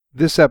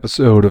This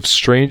episode of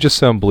Strange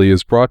Assembly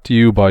is brought to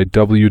you by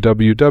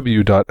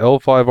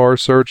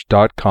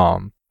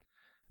www.l5rsearch.com.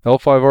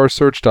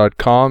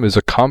 L5rsearch.com is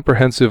a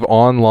comprehensive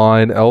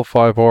online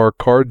L5R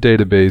card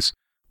database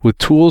with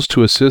tools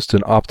to assist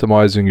in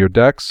optimizing your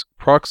decks,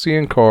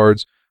 proxying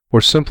cards,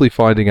 or simply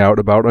finding out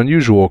about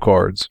unusual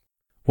cards.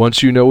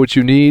 Once you know what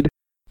you need,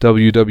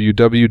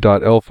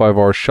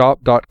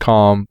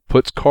 www.l5rshop.com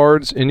puts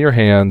cards in your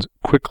hands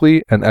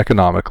quickly and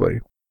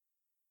economically.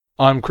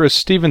 I'm Chris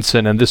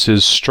Stevenson, and this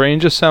is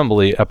Strange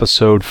Assembly,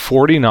 Episode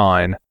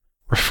 49,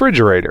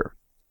 Refrigerator,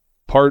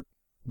 Part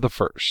the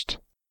First.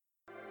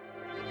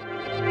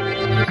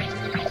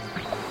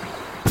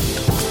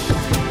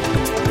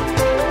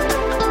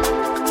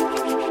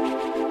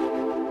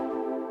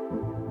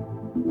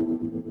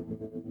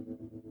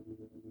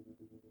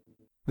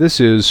 This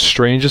is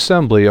Strange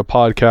Assembly, a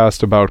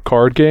podcast about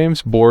card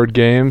games, board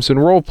games,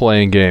 and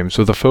role-playing games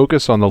with a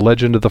focus on the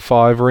Legend of the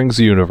Five Rings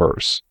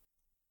universe.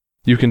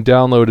 You can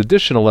download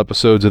additional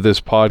episodes of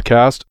this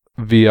podcast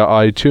via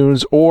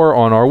iTunes or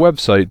on our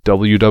website,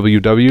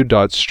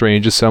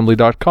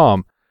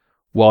 www.strangeassembly.com.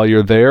 While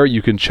you're there,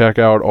 you can check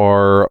out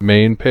our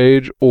main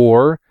page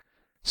or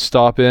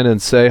stop in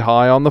and say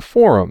hi on the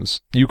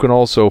forums. You can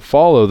also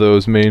follow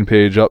those main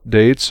page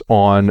updates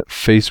on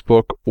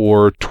Facebook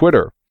or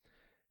Twitter.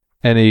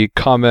 Any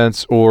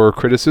comments or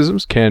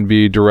criticisms can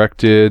be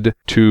directed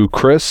to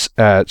Chris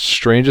at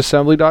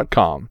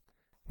strangeassembly.com.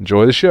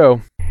 Enjoy the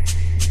show.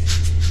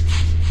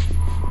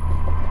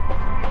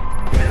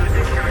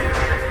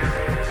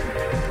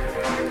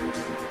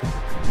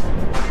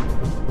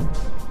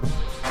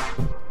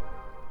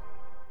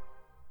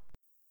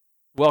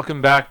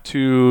 Welcome back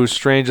to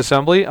Strange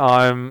Assembly.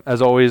 I'm,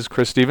 as always,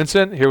 Chris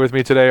Stevenson. Here with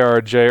me today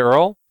are Jay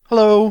Earl.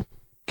 Hello.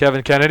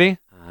 Kevin Kennedy.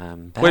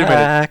 I'm back. Wait a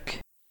minute.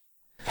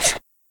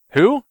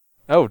 Who?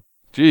 Oh,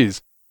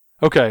 geez.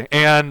 Okay,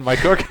 and my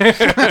cook.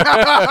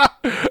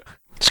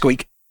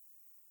 Squeak.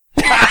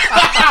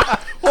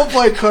 Well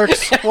played,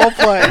 clerks. Well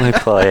played. We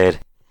played.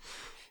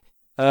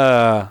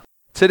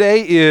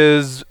 Today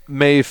is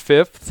May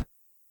 5th,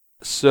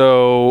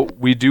 so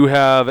we do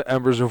have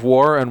Embers of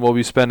War, and we'll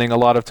be spending a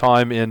lot of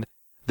time in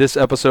this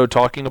episode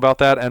talking about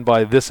that, and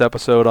by this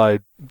episode, I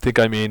think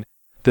I mean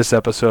this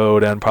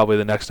episode and probably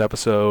the next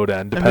episode,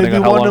 and depending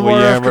on how long we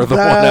hammer the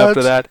one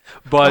after that.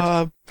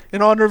 But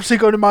in honor of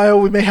Cinco de Mayo,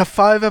 we may have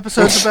 5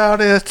 episodes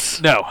about it.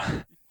 No.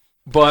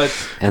 But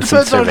and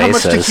depends on how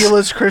much cervezas.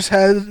 tequilas Chris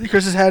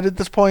has had at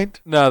this point.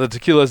 No, the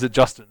tequila's at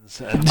Justin's,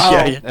 and,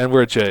 and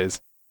we're at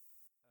Jay's.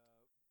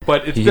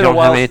 But it's You been a don't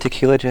while. have any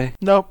tequila, Jay?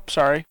 Nope,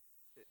 sorry.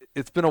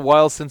 It's been a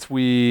while since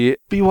we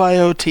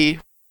BYOT.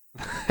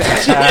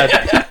 had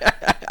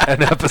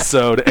an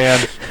episode,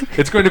 and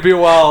it's going to be a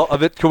while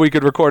of it till we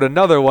could record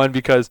another one,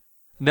 because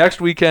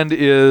next weekend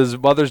is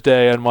Mother's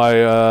Day, and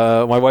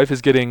my wife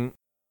is getting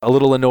a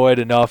little annoyed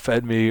enough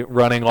at me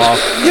running off.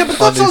 Yeah, but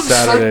that's on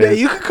Sunday.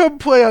 You can come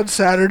play on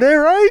Saturday,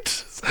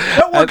 right?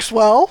 That works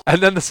well.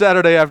 And then the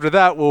Saturday after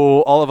that,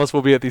 all of us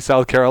will be at the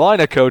South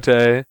Carolina Cote,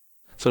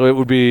 so it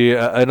would be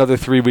another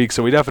 3 weeks.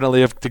 So we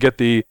definitely have to get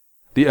the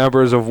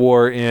Embers of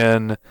War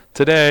in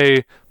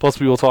today. Plus,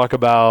 we will talk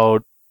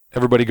about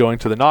everybody going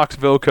to the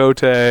Knoxville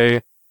Cote,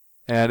 and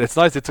it's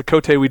nice. It's a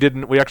Cote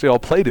we actually all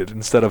played it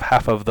instead of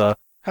half of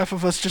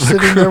us just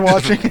sitting there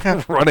watching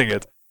it, running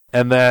it,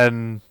 and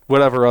then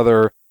whatever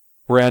other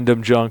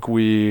random junk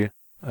we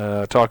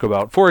talk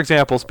about. For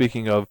example,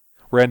 speaking of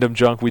random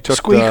junk, we took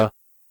Squeak.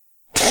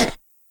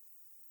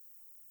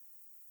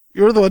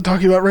 You're the one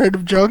talking about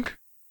random junk.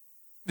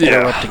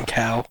 Interrupting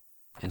cow.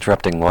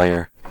 Interrupting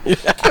lawyer.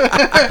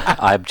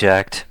 I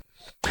object.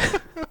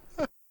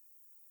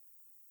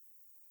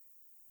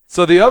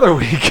 So the other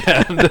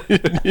weekend,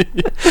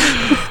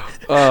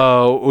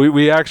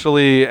 we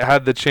actually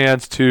had the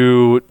chance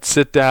to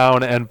sit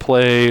down and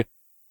play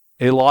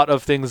a lot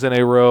of things in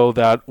a row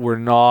that were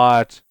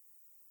not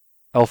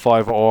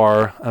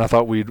L5R, and I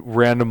thought we'd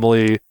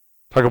randomly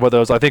talk about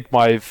those. I think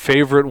my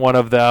favorite one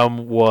of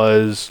them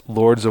was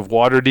Lords of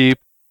Waterdeep.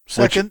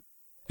 Second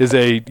is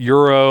a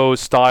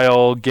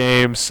Euro-style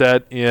game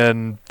set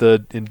in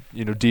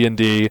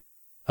D&D.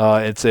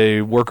 It's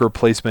a worker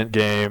placement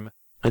game.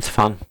 It's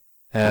fun.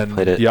 And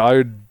played it. yeah,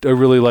 I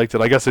really liked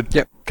it. I guess it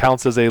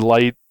counts as a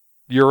light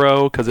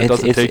Euro because it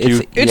doesn't take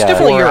you It's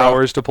definitely 4 Euro.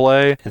 hours to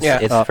play.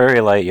 It's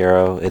very light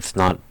Euro. It's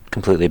not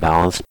completely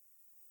balanced.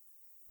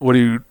 What do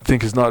you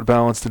think is not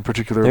balanced in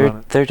particular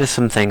about it? There are just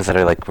some things that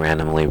are like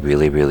randomly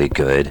really, really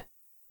good.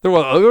 There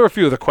were a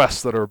few of the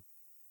quests that are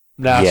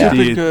nasty Yeah.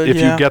 Super good, if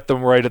yeah. you get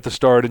them right at the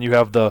start and you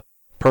have the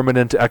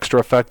permanent extra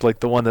effect, like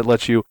the one that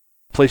lets you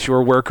place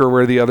your worker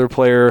where the other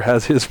player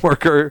has his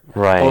worker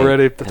Right.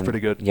 already. That's And-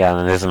 pretty good. Yeah,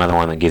 and there's another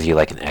one that gives you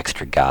like an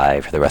extra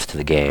guy for the rest of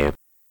the game.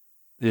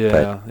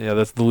 Yeah,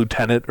 that's the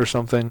lieutenant or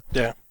something.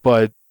 Yeah.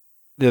 But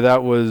yeah,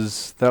 that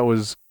was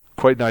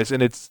quite nice,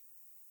 and it's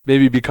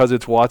maybe because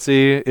it's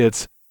WotC,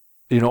 it's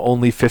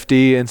only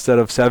 50 instead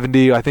of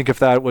 70. I think if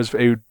that was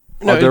No,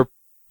 other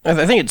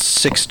I think it's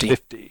 60.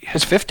 50.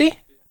 It's 50?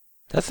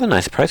 That's a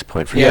nice price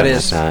point for Yeah, it something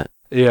is. like that.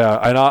 Yeah,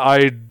 and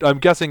I'm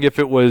guessing if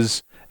it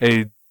was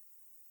a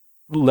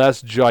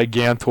less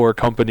gigantor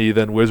company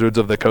than Wizards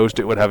of the Coast,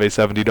 it would have a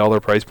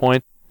 $70 price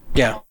point.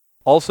 Yeah.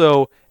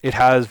 Also, it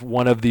has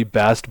one of the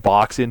best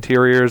box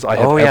interiors I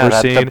have ever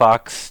that's seen. the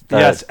box.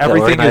 Yes, the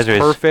everything is organizers.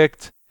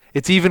 perfect.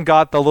 It's even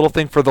got the little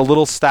thing for the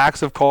little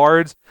stacks of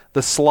cards.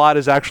 The slot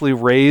is actually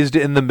raised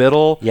in the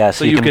middle. Yeah,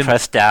 so you can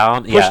press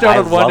down. Push down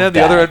on one end,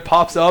 the other end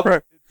pops up.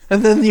 Right.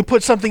 And then you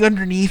put something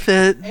underneath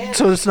it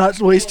so it's not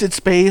wasted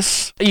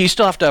space. You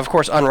still have to, of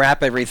course,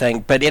 unwrap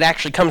everything, but it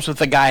actually comes with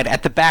a guide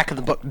at the back of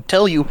the book to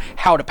tell you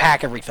how to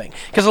pack everything.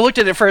 Because I looked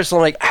at it first and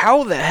I'm like,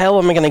 how the hell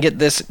am I going to get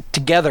this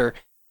together?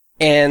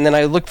 And then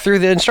I looked through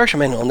the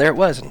instruction manual, and there it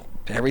was. And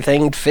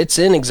everything fits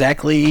in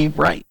exactly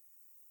right.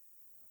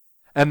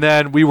 And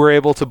then we were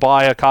able to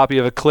buy a copy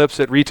of Eclipse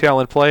at retail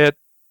and play it.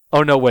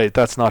 Oh, no, wait,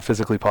 that's not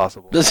physically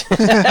possible.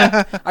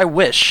 I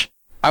wish.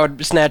 I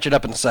would snatch it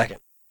up in a second.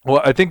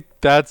 Well, I think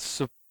that's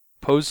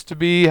supposed to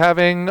be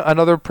having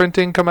another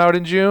printing come out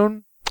in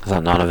June. Is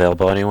that not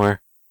available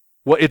anywhere?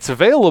 Well, it's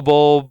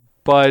available,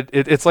 but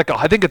it's like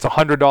I think it's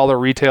 $100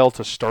 retail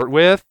to start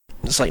with.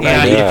 It's like,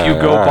 And if you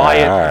go buy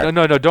Yeah. it,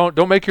 no,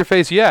 don't make your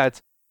face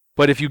yet.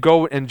 But if you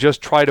go and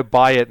just try to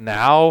buy it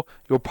now,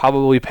 you'll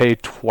probably pay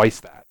twice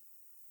that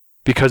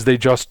because they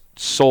just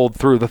sold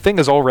through. The thing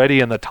is already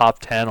in the top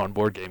 10 on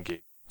Board Game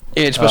Geek.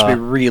 it's supposed to be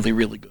really,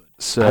 really good.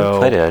 I So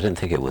played it. I didn't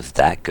think it was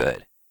that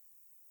good.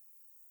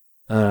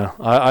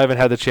 I haven't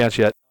had the chance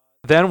yet.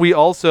 Then we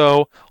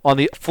also, on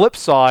the flip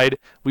side,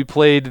 we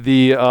played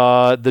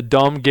the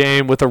dumb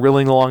game with a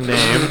really long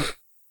name.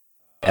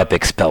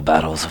 Epic spell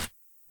battles of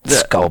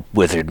Skull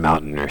Wizard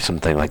Mountain or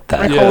something like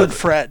I that. call it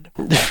Fred.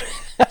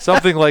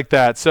 Something like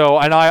that. So,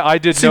 and I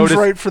did Seems notice.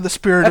 right for the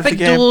spirit of the Epic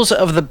game. Duels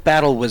of the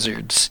Battle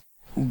Wizards.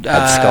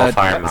 At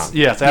Skullfire Mountain.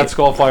 Yes, at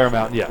Skullfire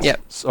Mountain. Yes. Yeah.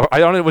 So, I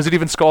don't know. Was it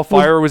even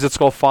Skullfire or was it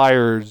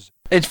Skullfires?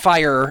 It's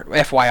Fire,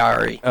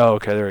 F-Y-R-E. Oh,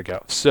 okay. There we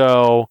go.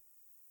 So,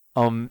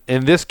 in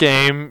this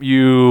game,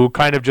 you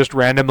kind of just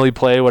randomly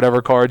play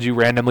whatever cards you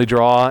randomly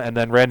draw, and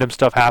then random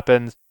stuff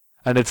happens,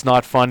 and it's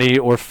not funny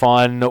or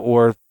fun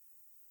or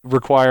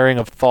requiring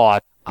of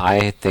thought.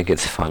 I think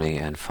it's funny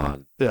and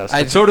fun. Yes.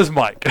 I- And so does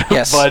Mike.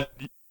 Yes. But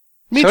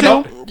Me So too.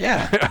 no-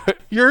 yeah.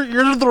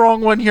 You're the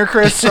wrong one here,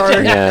 Chris.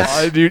 Sorry.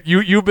 Yes.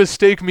 you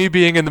mistake me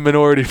being in the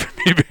minority for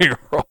me being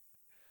wrong.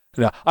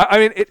 No, I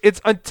mean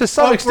it's to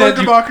some We're extent.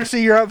 a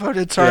democracy. You're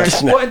outvoted. Sorry.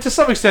 Yeah. Well, and to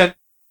some extent,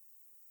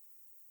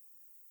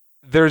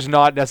 there's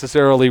not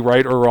necessarily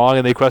right or wrong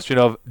in the question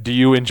of do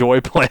you enjoy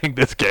playing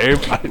this game?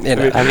 I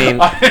mean,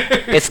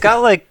 it's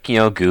got like,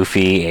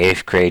 goofy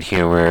 8th grade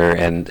humor,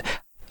 and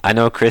I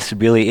know Chris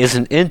really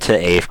isn't into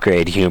 8th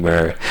grade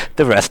humor.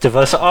 The rest of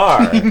us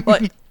are.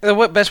 Like,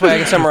 the best way I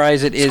can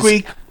summarize it is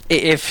Squeak.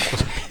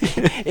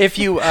 if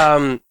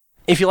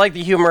you like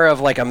the humor of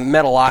like a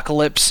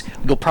Metalocalypse,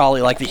 you'll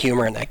probably like the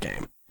humor in that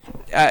game.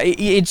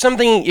 It's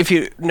something, if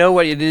you know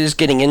what it is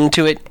getting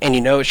into it, and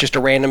you know it's just a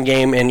random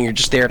game and you're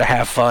just there to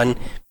have fun,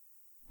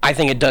 I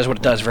think it does what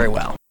it does very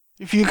well.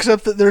 If you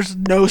accept that there's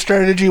no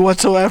strategy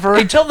whatsoever.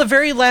 Until the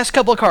very last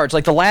couple of cards,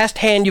 like the last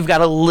hand, you've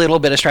got a little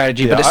bit of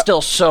strategy, but it's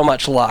still so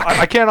much luck.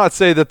 I cannot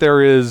say that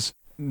there is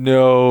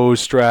no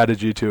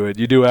strategy to it.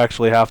 You do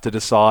actually have to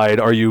decide: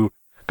 are you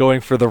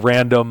going for the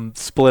random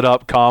split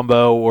up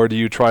combo, or do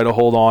you try to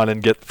hold on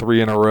and get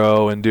 3 in a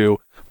row and do?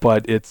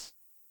 But it's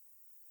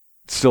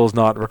still is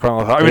not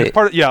requiring. I mean,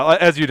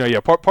 as you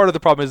know, part of the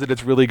problem is that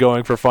it's really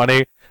going for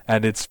funny,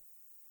 and it's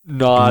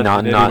not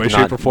in any way,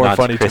 shape, or form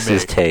funny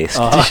Chris's to me. taste.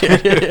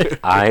 Uh-huh.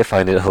 I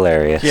find it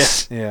hilarious.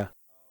 Yes. Yeah.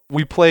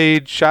 We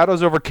played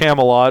Shadows over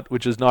Camelot,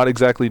 which is not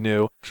exactly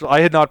new.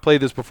 I had not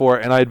played this before,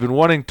 and I had been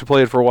wanting to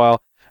play it for a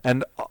while,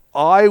 and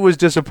I was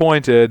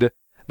disappointed.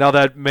 Now,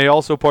 that may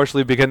also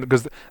partially begin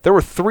because there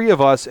were 3 of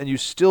us, and you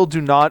still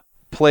do not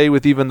play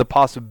with even the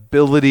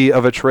possibility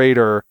of a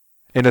traitor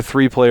in a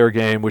 3-player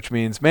game, which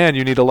means, man,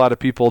 you need a lot of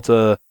people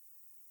to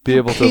be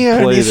able to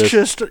play it's this.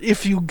 just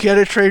if you get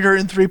a traitor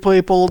in 3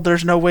 people,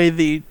 there's no way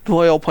the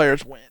loyal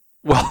players win.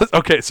 Well,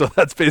 okay, so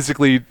that's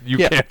basically you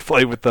can't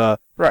play with the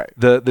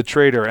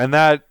traitor, and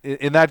that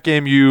in that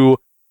game you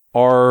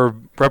are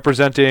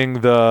representing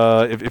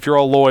if you're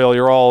all loyal,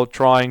 you're all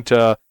trying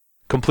to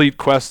complete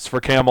quests for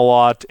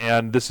Camelot,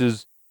 and this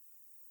is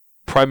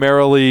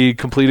primarily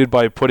completed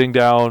by putting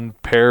down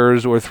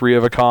pairs or 3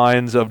 of a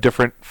kinds of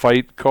different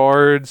fight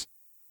cards.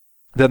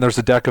 Then there's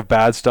a deck of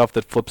bad stuff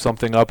that flips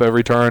something up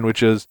every turn,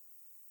 which is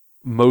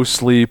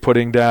mostly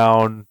putting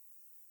down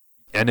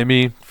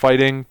enemy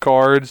fighting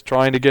cards,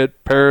 trying to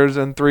get pairs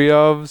and 3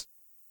 ofs.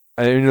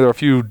 I mean, there are a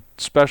few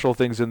special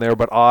things in there,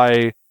 but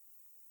I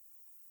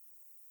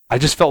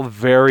just felt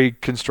very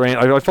constrained.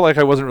 I felt like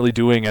I wasn't really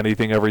doing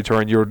anything every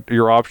turn.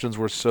 Your options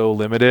were so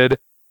limited,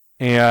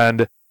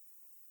 and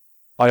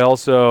I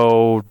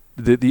also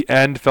the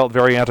end felt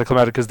very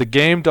anticlimactic because the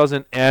game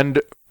doesn't end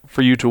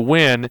for you to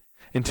win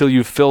until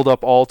you've filled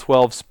up all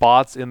 12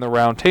 spots in the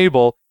round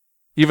table,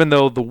 even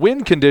though the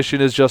win condition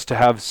is just to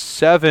have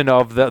 7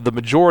 of the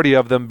majority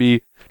of them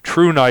be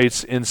true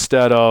knights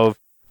instead of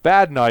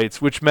bad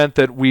knights, which meant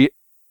that we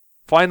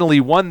finally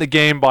won the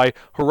game by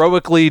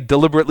heroically,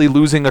 deliberately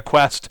losing a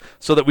quest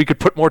so that we could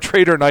put more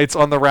Trader Knights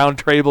on the round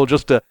table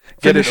just to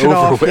get Finish it over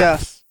off, with.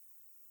 yes.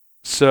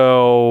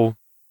 So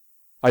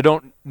I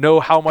don't know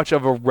how much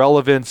of a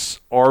relevance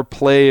our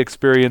play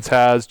experience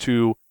has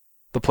to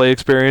the play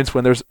experience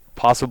when there's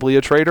possibly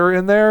a trader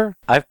in there.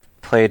 I've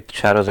played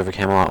Shadows over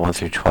Camelot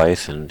once or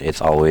twice, and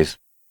it's always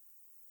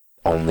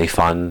only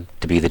fun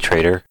to be the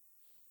trader.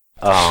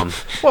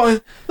 Well,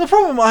 the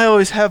problem I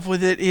always have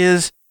with it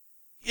is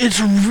it's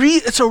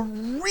a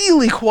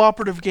really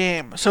cooperative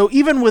game. So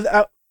even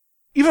without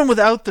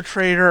the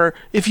trader,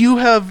 if you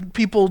have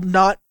people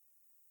not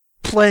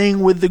playing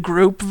with the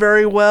group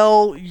very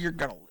well, you're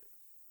gonna lose.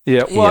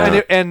 Yeah, well,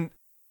 Yeah. And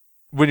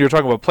when you're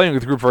talking about playing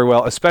with the group very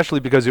well, especially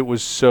because it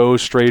was so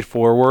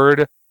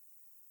straightforward,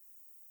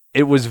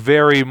 it was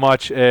very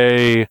much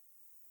it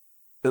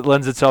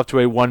lends itself to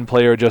a one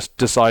player just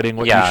deciding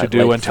what you should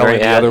do like and telling the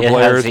very- other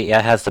players. It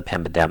has the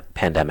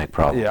pandemic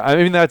problem. Yeah, I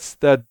mean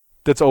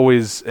that's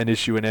always an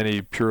issue in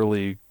any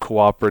purely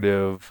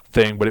cooperative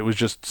thing, but it was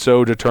just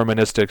so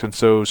deterministic and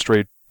so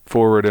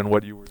straightforward in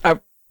what you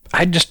were.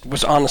 I just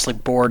was honestly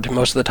bored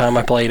most of the time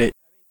I played it.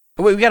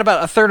 We got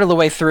about a third of the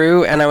way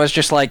through, and I was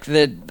just like,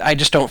 I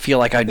just don't feel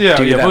like I do that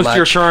most much. of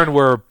your turn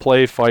were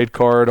play fight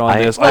card on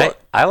this.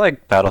 I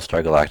like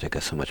Battlestar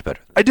Galactica so much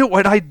better. I do,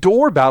 and I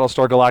adore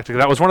Battlestar Galactica.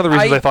 That was one of the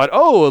reasons I thought,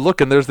 oh,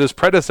 look, and there's this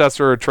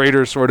predecessor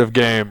trader sort of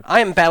game.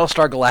 I am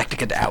Battlestar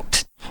Galactica'd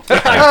out.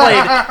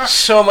 I played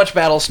so much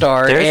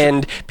Battlestar,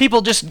 and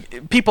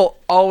people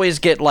always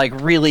get like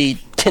really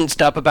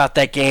tensed up about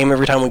that game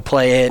every time we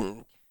play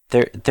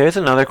it. There's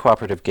another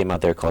cooperative game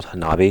out there called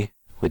Hanabi,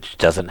 which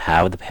doesn't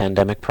have the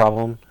pandemic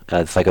problem.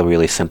 It's like a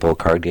really simple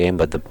card game,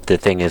 but the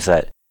thing is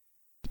that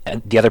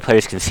the other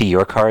players can see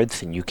your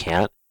cards and you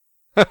can't.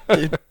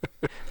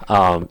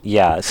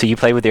 So you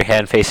play with your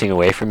hand facing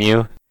away from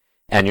you,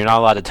 and you're not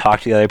allowed to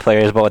talk to the other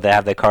players about what they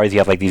have in their cards. You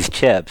have like these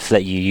chips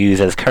that you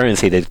use as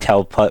currency to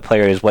tell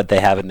players what they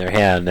have in their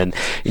hand, and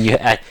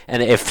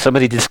if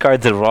somebody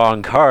discards the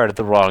wrong card at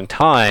the wrong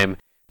time,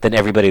 then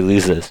everybody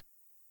loses.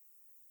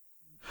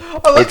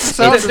 I like the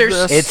sound of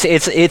this.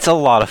 It's a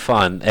lot of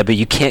fun, but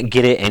you can't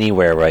get it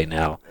anywhere right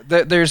now.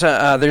 There's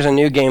a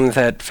new game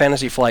that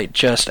Fantasy Flight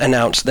just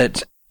announced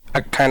that's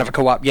a kind of a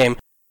co-op game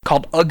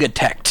called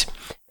Ugatect.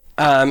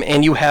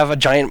 And you have a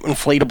giant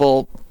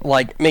inflatable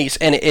like mace,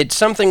 and it's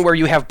something where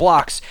you have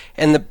blocks,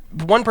 and the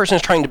one person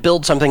is trying to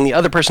build something, the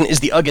other person is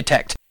the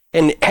Ugatect,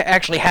 and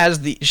actually has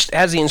the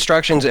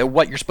instructions at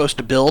what you're supposed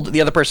to build.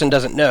 The other person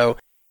doesn't know,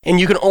 and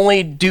you can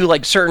only do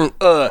like certain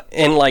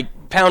and like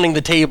pounding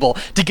the table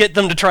to get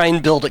them to try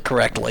and build it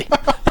correctly.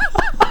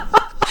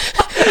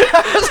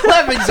 I was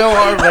laughing so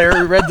hard when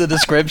I read the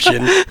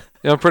description.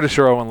 Yeah, I'm pretty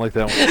sure I won't like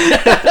that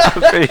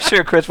one. I'm pretty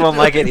sure Chris won't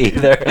like it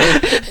either.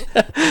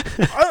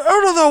 I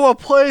don't know that I'll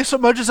play so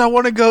much as I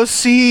want to go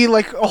see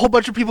like a whole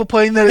bunch of people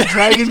playing that at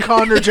Dragon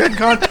Con or Gen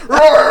Con.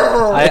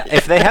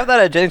 If they have that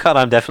at Gen Con,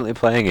 I'm definitely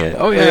playing it.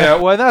 Oh Yeah,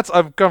 well,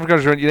 I'm kind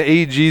of sure.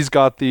 AEG's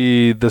got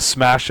the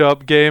Smash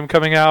Up game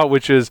coming out,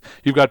 which is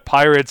you've got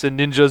pirates and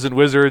ninjas and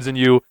wizards, and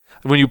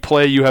when you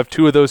play, you have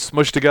two of those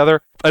smushed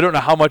together. I don't know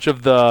how much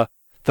of the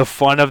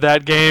fun of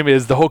that game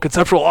is the whole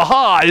conceptual,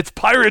 it's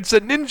pirates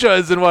and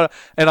ninjas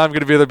and I'm going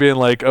to be there being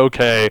like,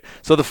 okay,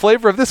 so the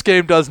flavor of this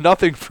game does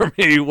nothing for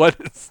me. What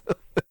is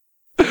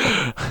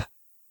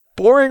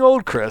boring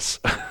old Chris.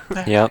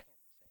 Yep.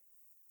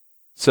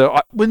 So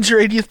When's your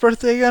 80th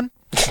birthday again?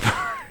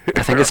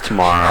 I think it's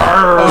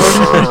tomorrow.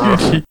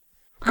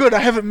 Good, I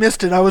haven't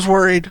missed it. I was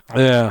worried.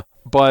 yeah,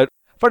 but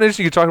funny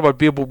interesting you talk about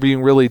people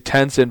being really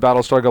tense in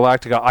Battlestar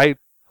Galactica. I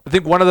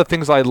think one of the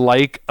things I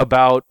like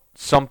about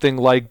something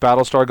like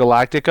Battlestar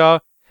Galactica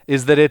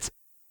is that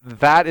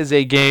that is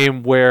a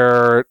game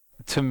where,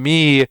 to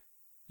me,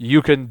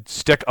 you can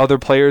stick other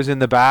players in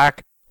the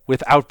back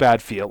without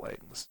bad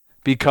feelings,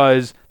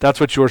 because that's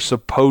what you're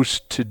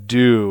supposed to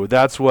do.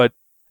 That's what,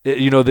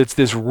 it's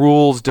this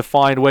rules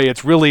defined way.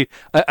 It's really,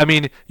 I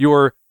mean,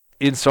 you're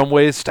in some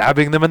ways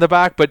stabbing them in the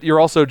back, but you're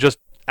also just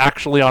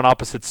actually on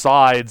opposite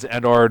sides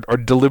and are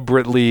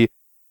deliberately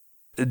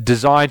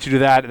designed to do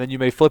that, and then you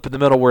may flip in the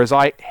middle, whereas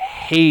I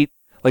hate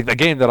like the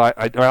game that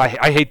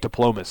I hate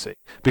diplomacy,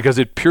 because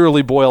it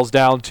purely boils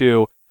down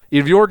to,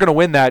 if you're going to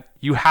win that,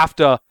 you have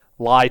to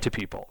lie to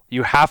people.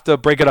 You have to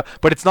break it up.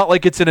 But it's not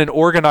like it's in an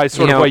organized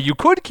sort of way. You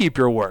could keep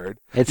your word.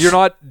 You're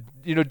not,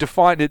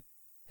 defined it.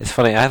 It's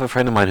funny. I have a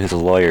friend of mine who's a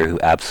lawyer who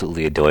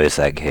absolutely adores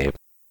that game.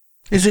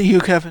 Is it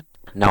you, Kevin?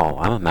 No,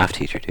 I'm a math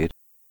teacher, dude.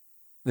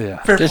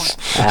 Yeah. Fair point.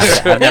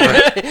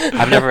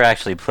 I've never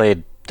actually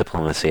played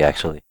diplomacy,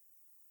 actually.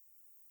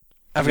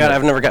 I've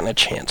never gotten a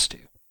chance to.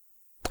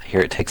 I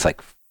hear it takes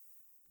like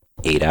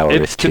 8 hours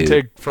It can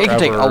take forever. It can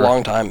take a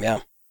long time, yeah.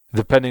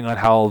 Depending on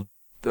how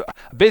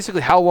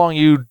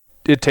long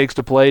it takes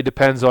to play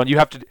depends on, you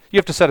have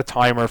to set a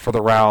timer for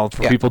the rounds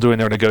for people doing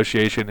their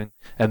negotiation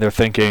and their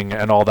thinking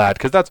and all that,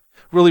 because that's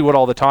really what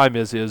all the time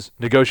is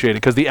negotiating,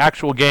 because the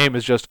actual game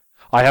is just,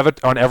 I have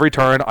it on every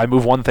turn, I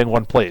move one thing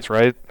one place,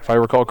 right? If I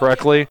recall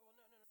correctly.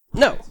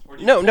 No.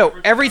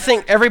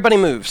 Everybody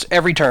moves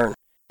every turn.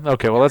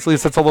 Okay, well, at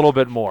least it's a little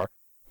bit more.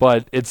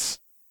 But it's,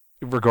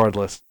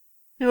 regardless.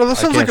 That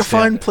sounds like a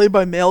fine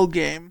play-by-mail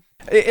game.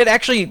 It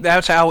actually,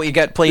 that's how it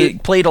got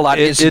played a lot.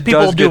 It People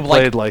does do get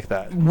played like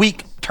that.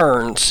 week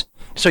turns,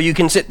 so you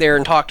can sit there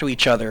and talk to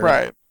each other.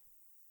 Right.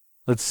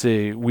 Let's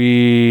see.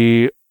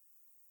 We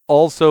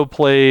also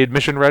played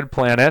Mission Red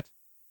Planet,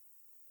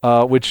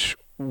 which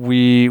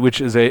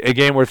is a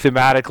game where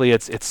thematically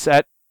it's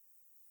set.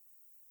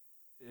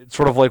 It's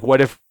sort of like,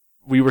 what if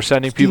we were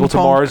sending people to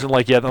Mars in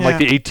like the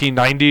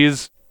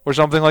 1890s or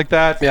something like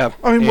that? Yeah.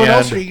 I mean, what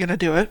else are you gonna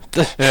do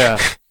it? Yeah.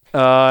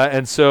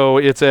 And so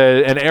it's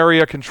an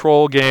area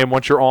control game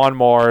once you're on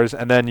Mars,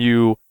 and then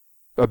you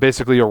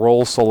basically a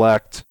roll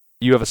select.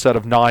 You have a set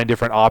of 9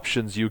 different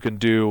options you can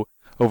do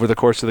over the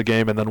course of the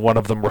game, and then one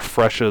of them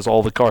refreshes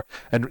all the card.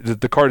 And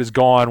the card is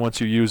gone once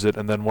you use it,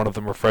 and then one of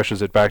them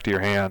refreshes it back to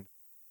your hand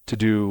to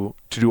do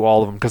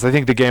all of them. Because I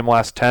think the game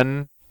lasts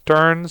 10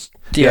 turns.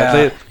 You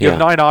have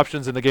 9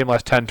 options, and the game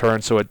lasts 10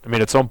 turns. So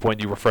at some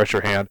point you refresh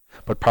your hand,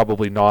 but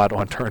probably not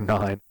on turn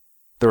 9.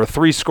 There are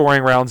 3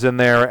 scoring rounds in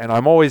there, and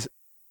I'm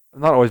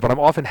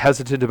often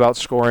hesitant about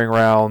scoring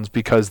rounds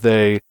because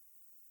they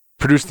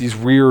produce these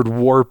weird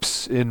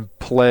warps in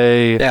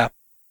play. Yeah.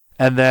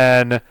 And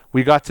then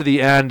we got to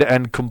the end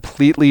and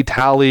completely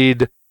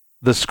tallied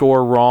the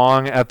score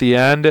wrong at the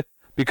end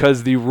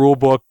because the rule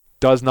book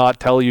does not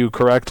tell you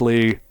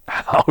correctly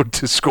how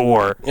to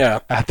score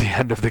at the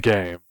end of the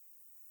game.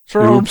 It's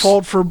our own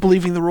fault for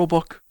believing the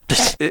rulebook.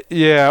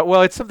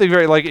 Well, it's something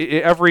very like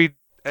every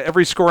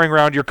scoring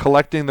round you're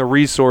collecting the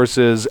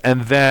resources,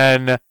 and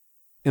then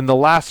in the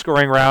last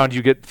scoring round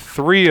you get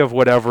 3 of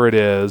whatever it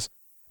is,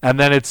 and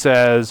then it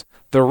says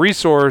the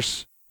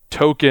resource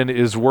token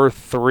is worth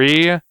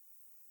 3.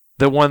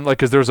 The one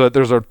because there's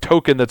a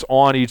token that's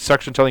on each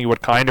section telling you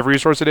what kind of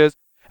resource it is,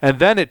 and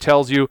then it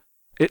tells you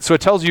it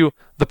tells you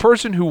the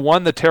person who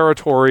won the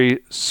territory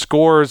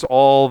scores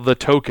all the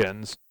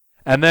tokens,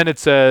 and then it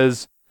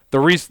says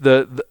or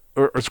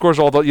scores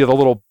all the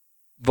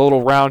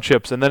little round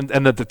chips, and then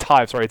the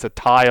tile. Sorry, it's a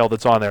tile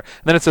that's on there.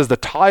 And then it says the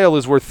tile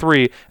is worth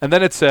 3, and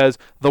then it says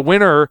the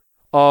winner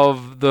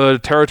of the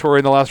territory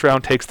in the last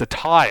round takes the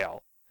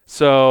tile.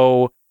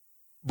 So,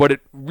 what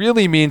it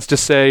really means to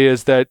say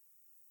is that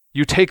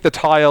you take the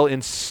tile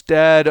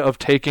instead of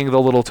taking the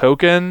little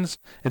tokens,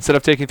 instead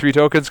of taking 3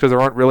 tokens, because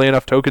there aren't really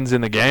enough tokens in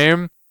the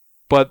game.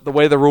 But the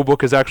way the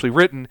rulebook is actually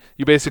written,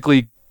 you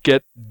basically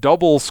get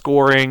double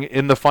scoring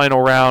in the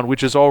final round,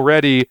 which is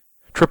already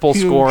triple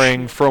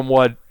scoring from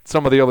what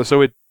some of the others. So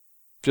it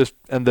just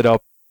ended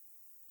up.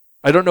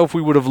 I don't know if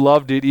we would have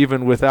loved it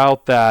even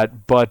without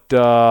that, but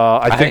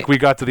I think we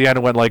got to the end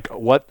and went like,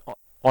 what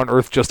on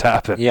earth just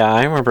happened? Yeah,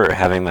 I remember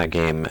having that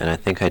game, and I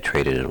think I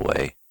traded it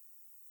away.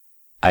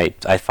 I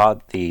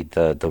thought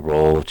the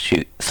roll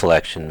shoot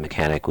selection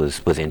mechanic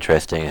was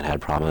interesting and had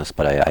promise,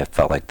 but I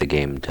felt like the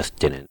game just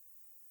didn't.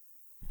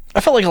 I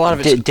felt like a lot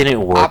of it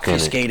didn't work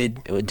obfuscated.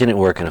 It didn't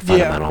work in a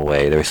fundamental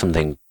way. There was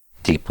something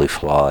deeply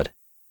flawed.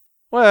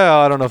 Well,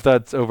 I don't know if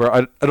that's over.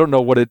 I don't know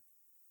what it.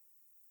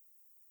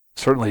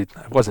 Certainly,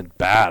 it wasn't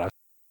bad.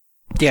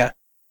 Yeah.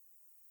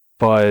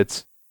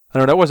 But I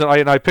don't know. It wasn't.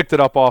 I picked it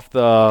up off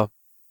the.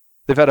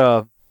 They've had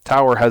a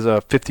Tower has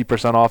a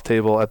 50% off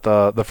table at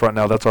the front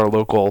now. That's our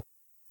local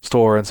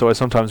store, and so I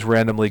sometimes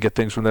randomly get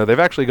things from there. They've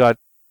actually got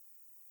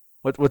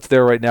what's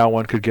there right now.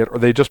 One could get, or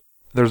there's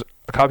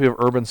a copy of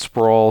Urban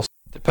Sprawl.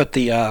 They put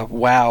the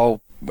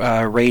WoW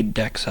raid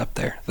decks up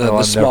there,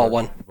 the small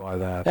one. Buy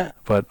that, yeah.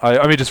 But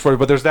I mean just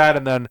but there's that,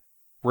 and then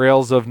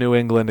Rails of New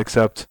England.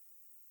 Except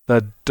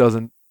that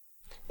doesn't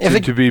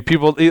seem to be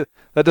people.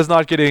 That does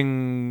not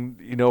getting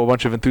a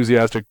bunch of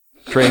enthusiastic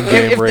train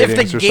game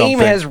ratings or something. If the game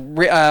has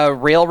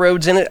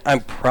railroads in it, I'm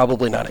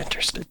probably not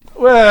interested.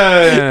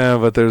 Well, yeah,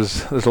 but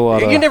there's a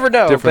lot of you never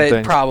know, but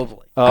things. Probably.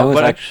 I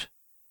was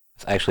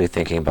actually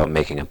thinking about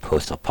making a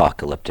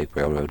post-apocalyptic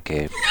railroad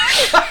game.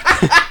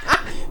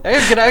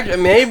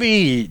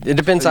 Maybe it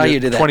depends how you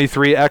do that.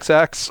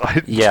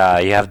 23XX. Yeah,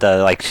 you have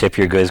to ship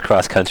your goods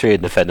cross country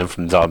and defend them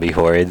from zombie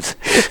hordes.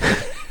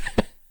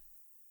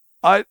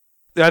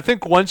 I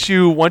think once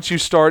you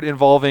start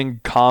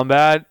involving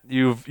combat,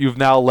 you've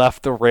now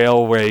left the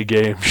railway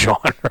game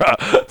genre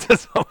to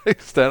some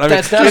extent. I mean,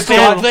 that's not a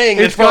bad thing.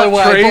 It's probably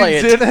why I play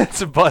it. In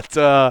it, but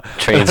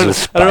trains with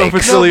spikes. I don't know if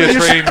it's really a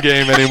train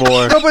game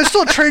anymore. No, but it's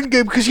still a train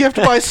game because you have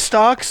to buy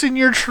stocks in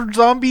your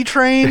zombie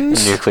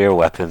trains. Nuclear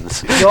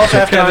weapons. You also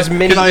have to have as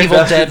many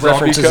Evil Dead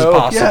references as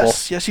possible.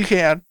 Yes, you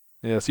can.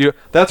 Yes,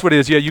 that's what it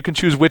is. Yeah, you can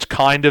choose which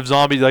kind of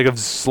zombie, like a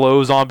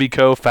slow zombie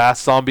co,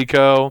 fast zombie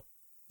co.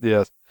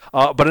 Yes.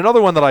 But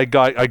another one that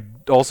I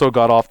also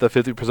got off the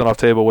 50% off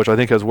table, which I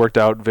think has worked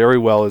out very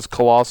well, is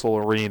Colossal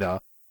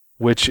Arena,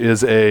 which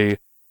is I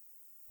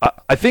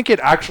think it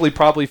actually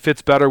probably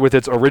fits better with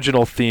its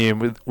original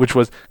theme, which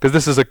was, because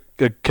this is a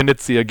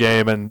Knizia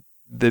game, and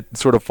it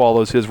sort of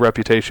follows his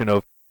reputation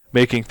of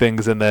making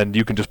things, and then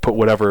you can just put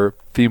whatever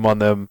theme on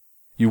them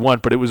you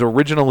want. But it was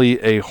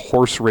originally a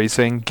horse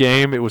racing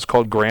game. It was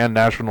called Grand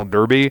National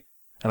Derby,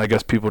 and I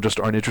guess people just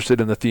aren't interested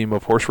in the theme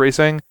of horse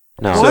racing.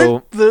 No. So-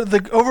 What?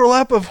 The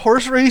overlap of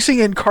horse racing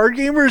and card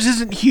gamers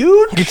isn't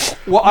huge?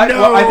 Well,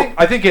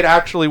 I think it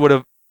actually would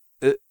have.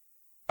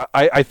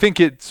 I think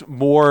it's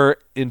more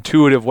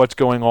intuitive what's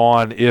going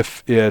on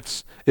if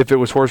it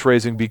was horse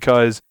racing,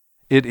 because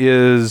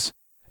it's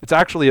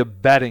actually a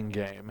betting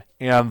game,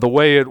 and the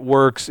way it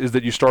works is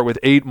that you start with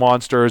 8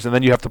 monsters, and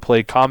then you have to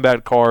play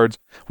combat cards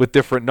with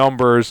different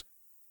numbers.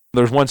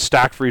 There's one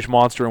stack for each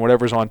monster, and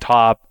whatever's on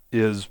top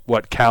is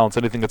what counts.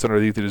 Anything that's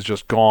underneath it is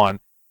just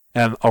gone.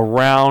 And a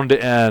round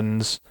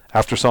ends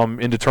after some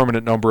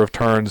indeterminate number of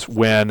turns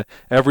when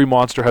every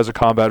monster has a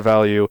combat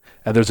value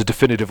and there's a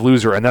definitive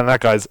loser, and then that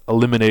guy's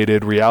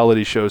eliminated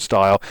reality show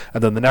style,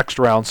 and then the next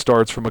round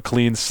starts from a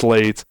clean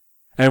slate.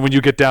 And when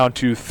you get down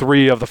to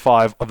 3 of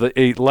the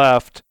 8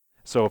 left,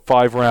 so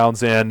 5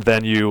 rounds in,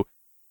 then you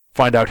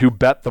find out who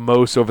bet the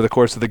most over the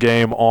course of the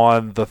game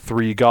on the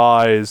 3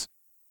 guys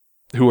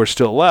who are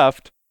still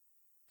left,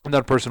 and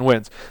that person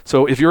wins.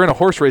 So if you're in a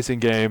horse racing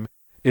game,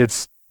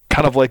 it's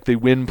kind of like the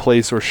win,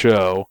 place, or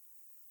show,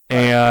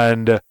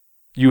 and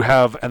you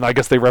have, and I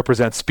guess they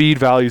represent speed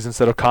values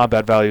instead of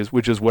combat values,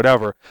 which is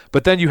whatever.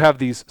 But then you have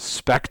these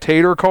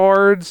spectator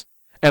cards,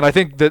 and I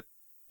think that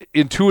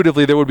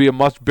intuitively there would be a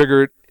much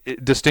bigger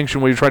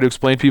distinction when you try to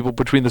explain people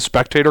between the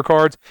spectator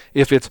cards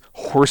if it's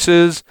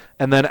horses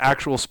and then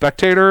actual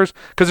spectators,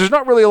 because there's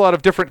not really a lot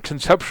of different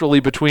conceptually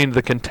between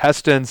the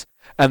contestants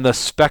and the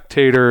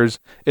spectators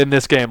in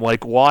this game.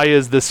 Like, why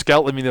is the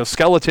skeleton? I mean,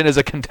 skeleton is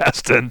a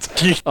contestant,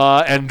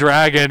 and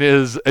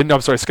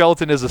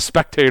skeleton is a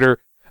spectator.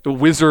 The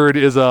wizard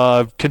is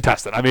a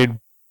contestant. I mean,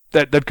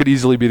 that could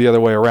easily be the other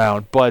way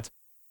around. But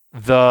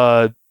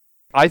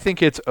I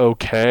think it's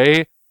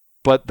okay.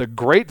 But the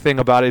great thing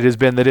about it has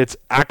been that it's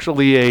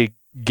actually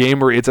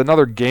it's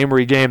another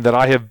gamery game that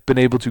I have been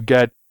able to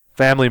get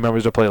family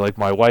members to play. Like,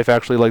 my wife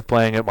actually liked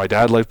playing it, my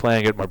dad liked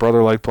playing it, my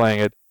brother liked playing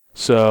it.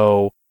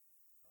 So,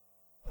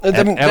 I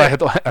had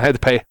to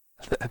pay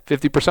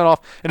 50%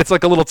 off, and it's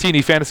like a little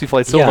teeny Fantasy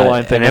Flight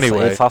Silverline thing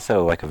anyway. It's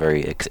also like a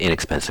very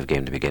inexpensive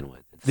game to begin with.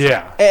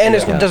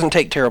 It doesn't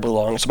take terribly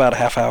long. It's about a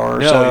half hour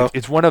or so.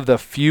 It's one of the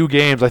few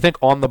games, I think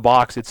on the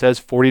box it says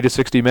 40 to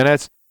 60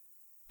 minutes.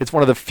 It's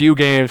one of the few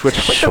games which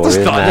does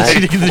not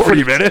take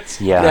 40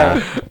 minutes.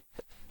 Yeah.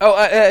 Oh,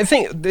 I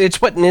think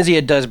it's what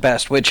Nizia does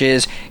best, which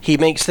is he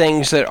makes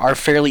things that are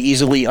fairly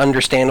easily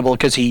understandable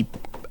because they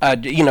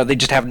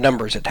just have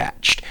numbers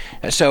attached.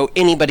 So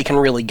anybody can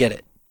really get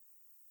it.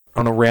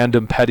 On a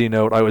random petty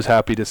note, I was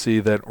happy to see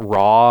that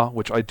Raw,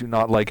 which I do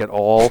not like at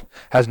all,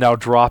 has now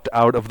dropped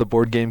out of the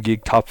Board Game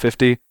Geek Top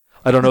 50.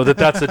 I don't know that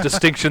that's a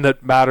distinction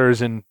that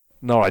matters in...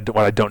 No, I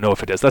don't know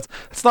if it is.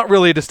 It's not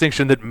really a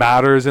distinction that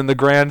matters in the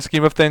grand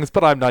scheme of things,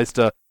 but I'm nice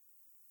to...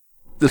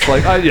 Just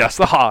like, yes,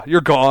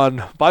 you're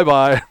gone.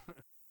 Bye-bye.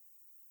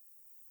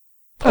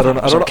 I don't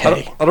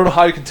know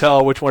how you can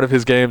tell which one of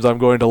his games I'm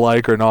going to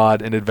like or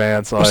not in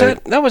advance.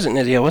 That wasn't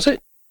Nizia, was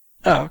it?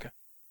 Oh, okay.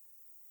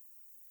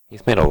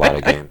 He's made a lot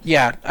of games.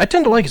 I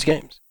tend to like his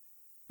games.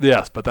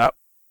 Yes, but that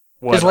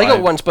one... His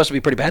Lego one's supposed to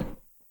be pretty bad.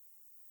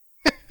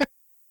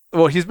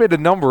 Well, he's made a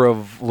number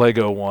of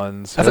Lego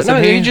ones.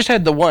 He just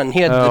had the one. He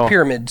had the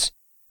pyramids.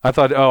 I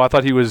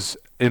thought he was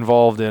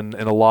involved in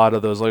a lot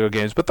of those Lego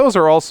games, but those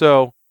are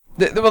also...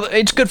 Well,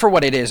 it's good for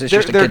what it is.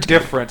 They're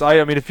different.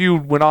 I mean,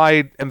 when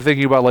I am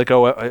thinking about like,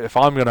 if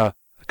I'm gonna,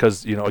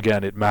 because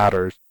again, it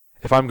matters.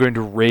 If I'm going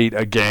to rate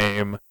a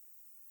game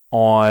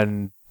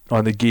on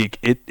the Geek,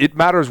 it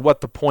matters what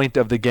the point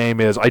of the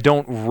game is. I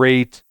don't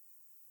rate,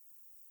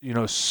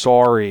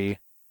 Sorry,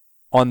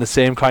 on the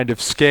same kind of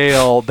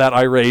scale that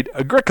I rate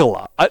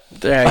Agricola. I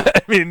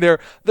mean,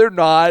 they're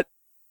not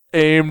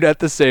aimed at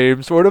the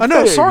same sort of thing. I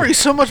know, Sorry's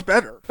so much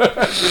better.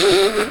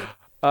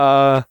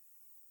 I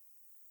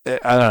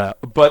don't know.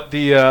 But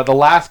the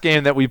last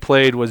game that we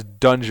played was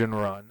Dungeon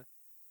Run,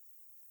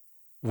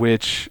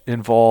 which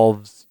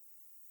involves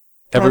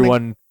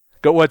everyone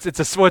it's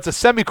a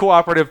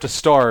semi-cooperative to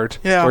start,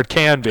 or it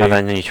can be. And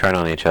then you turn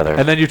on each other.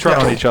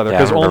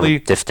 Because only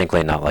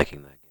distinctly not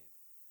liking that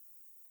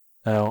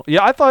game. Oh,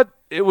 yeah, I thought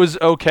it was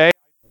okay.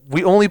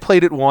 We only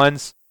played it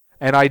once,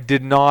 and I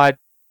did not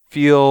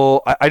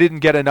feel... I didn't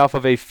get enough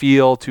of a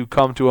feel to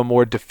come to a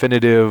more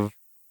definitive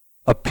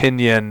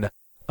opinion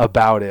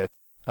about it.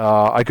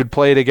 I could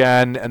play it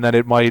again, and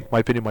then my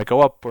opinion might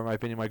go up, or my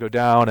opinion might go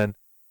down, and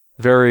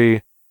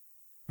very,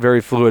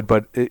 very fluid,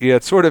 but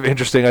it's sort of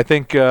interesting. I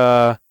think...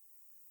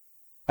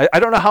 I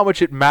don't know how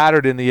much it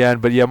mattered in the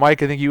end, but yeah,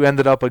 Mike, I think you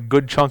ended up a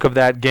good chunk of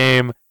that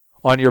game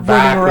on your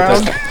back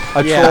with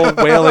a troll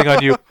wailing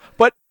on you.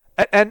 But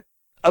and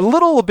a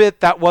little bit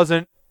that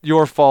wasn't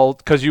your fault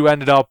because you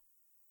ended up,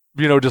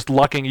 just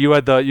lucking. You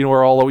had you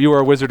were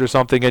a wizard or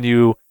something, and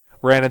you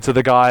ran into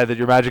the guy that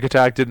your magic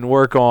attack didn't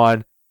work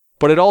on.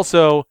 But it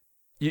also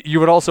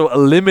you would also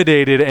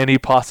eliminated any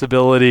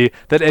possibility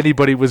that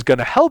anybody was going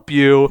to help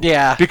you.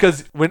 Yeah.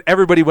 Because when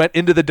everybody went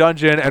into the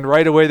dungeon and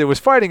right away there was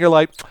fighting, you're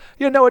like,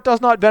 it does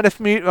not benefit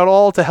me at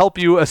all to help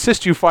you,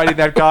 assist you fighting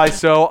that guy.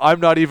 So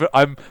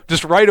I'm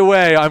just right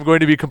away, I'm going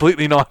to be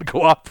completely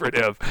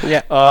non-cooperative.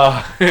 Yeah.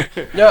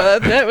 No,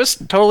 that was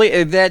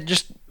totally, that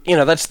just,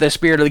 that's the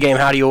spirit of the game.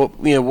 How do you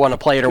want to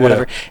play it or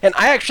whatever? And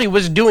I actually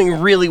was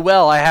doing really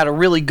well. I had a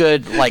really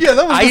good that was the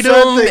sad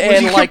item,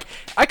 thing, and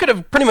I could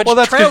have pretty much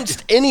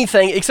trounced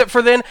anything, except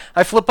for then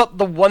I flip up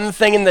the one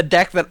thing in the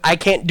deck that I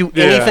can't do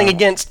anything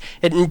against.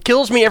 It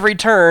kills me every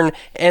turn,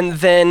 and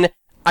then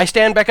I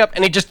stand back up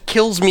and it just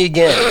kills me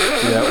again.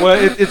 Yeah,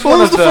 well, it's Well,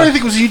 one of the funny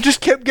thing was you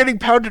just kept getting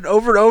pounded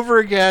over and over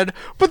again,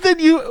 but then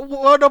you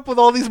wound up with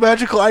all these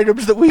magical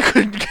items that we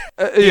couldn't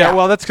get.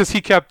 Well, that's because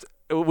he kept,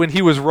 when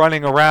he was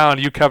running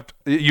around,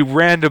 you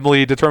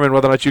randomly determined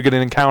whether or not you get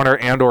an encounter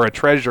and or a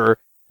treasure,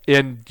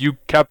 and you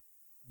kept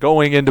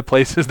going into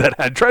places that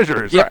had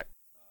treasures. Yep.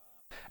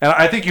 And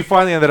I think you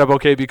finally ended up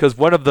okay because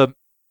one of the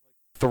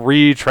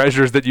 3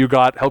 treasures that you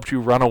got helped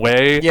you run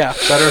away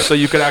better, so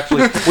you could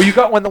actually you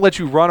got one that lets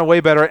you run away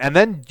better, and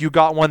then you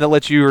got one that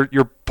lets your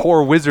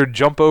poor wizard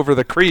jump over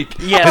the creek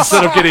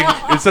instead of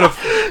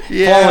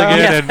falling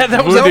in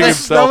and wounding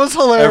himself. That was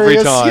hilarious. Every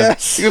time.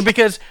 Yes.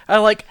 Because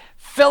I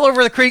fell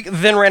over the creek,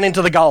 then ran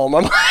into the golem.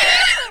 I'm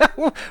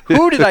like,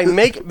 who did I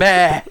make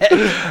mad?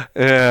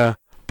 Yeah.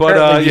 But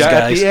Apparently these at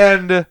guys. the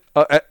end,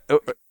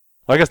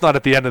 I guess not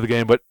at the end of the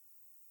game, but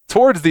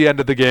towards the end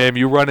of the game,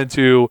 you run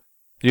into,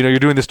 you're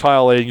doing this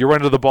tiling, you run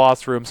into the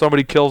boss room,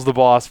 somebody kills the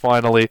boss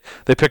finally,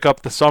 they pick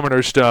up the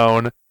Summoner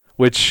Stone,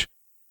 which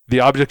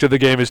the object of the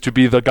game is to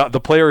be the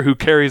player who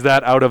carries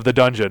that out of the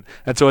dungeon.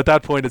 And so at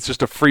that point, it's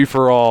just a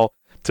free-for-all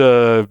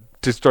to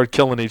start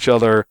killing each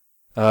other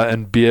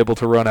and be able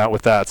to run out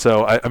with that.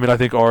 So, I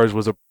think ours,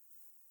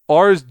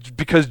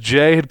 because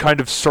Jay had kind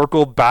of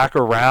circled back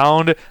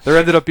around, there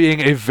ended up being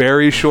a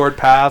very short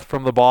path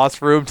from the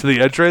boss room to the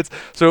entrance.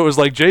 So it was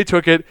like Jay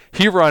took it,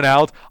 he ran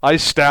out, I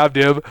stabbed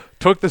him,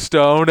 took the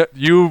stone,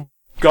 you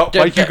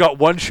got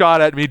one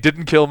shot at me,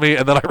 didn't kill me,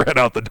 and then I ran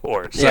out the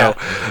door. So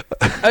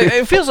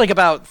It feels like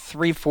about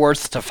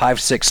 3/4 to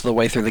 5/6 of the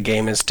way through the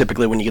game is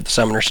typically when you get the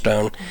Summoner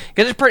Stone,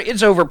 because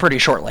it's over pretty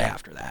shortly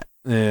after that.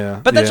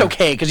 yeah, But that's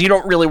okay, because you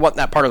don't really want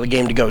that part of the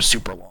game to go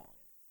super long.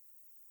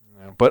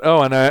 But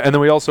and then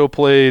we also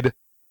played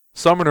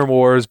Summoner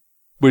Wars,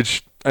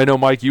 which I know,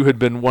 Mike, you had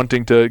been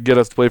wanting to get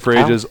us to play for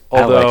ages.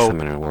 I Although like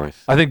Summoner Wars.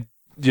 I think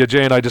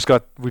Jay and I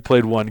we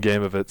played one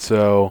game of it.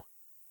 So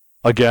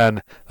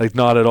again,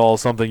 not at all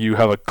something you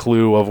have a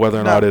clue of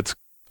whether or not it's.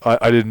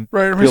 I didn't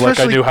feel like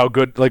I knew how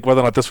good,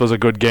 whether or not this was a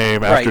good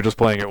game after just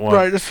playing it once.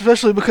 Right,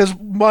 especially because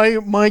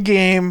my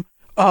game.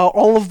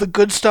 All of the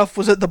good stuff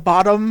was at the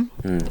bottom,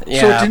 so it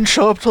didn't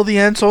show up till the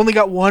end. So I only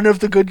got one of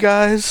the good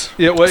guys.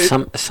 Yeah, well,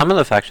 some of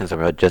the factions that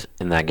were just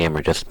in that game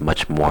are just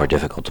much more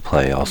difficult to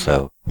play.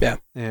 Also, yeah.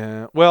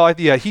 Well,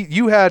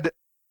 you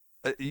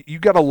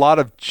got a lot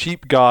of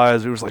cheap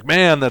guys who was like,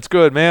 man, that's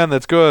good,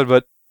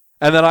 but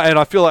and then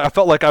I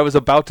felt like I was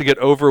about to get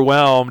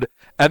overwhelmed,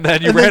 and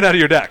then you ran out of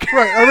your deck.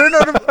 Right, I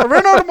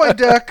ran out of my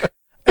deck,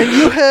 and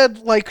you had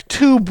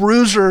 2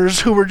 bruisers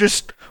who were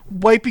just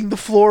wiping the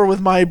floor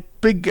with my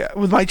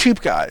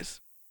cheap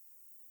guys.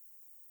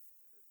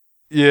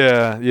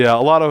 Yeah, a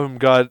lot of them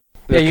got.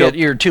 You got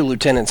your 2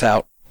 lieutenants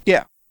out.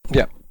 Yeah.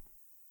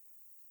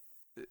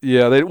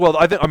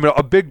 I think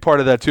a big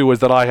part of that too was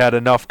that I had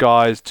enough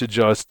guys to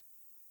just.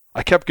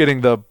 I kept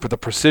getting the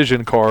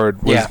precision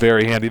card was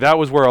very handy. That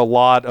was where a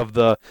lot of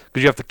because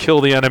you have to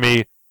kill the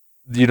enemy,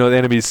 the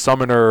enemy's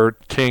summoner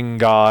king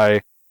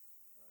guy,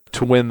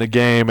 to win the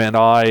game, and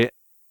I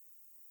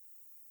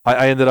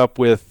ended up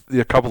with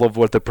a couple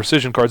of the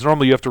precision cards.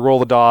 Normally you have to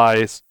roll a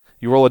dice.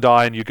 You roll a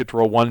die and you get to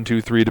roll 1, 2,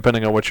 3,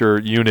 depending on what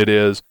your unit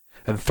is,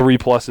 and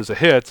 3+ is a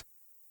hit.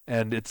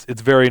 And it's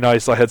very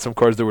nice. I had some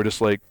cards that were just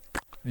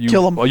you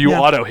kill 'em. You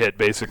auto hit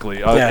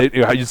basically.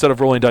 Instead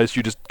of rolling dice,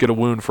 you just get a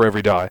wound for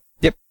every die.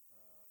 Yep,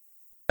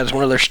 that's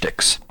one of their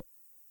sticks.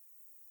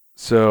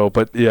 So,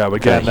 but again,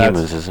 that's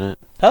humans, isn't it?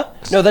 Huh?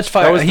 No, that's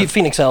fire. That was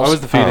Phoenix Elves. That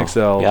was the Phoenix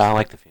Elves. Yeah, I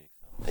like the Phoenix.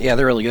 Yeah,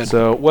 they're really good.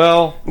 So,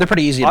 they're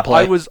pretty easy to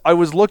play. I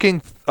was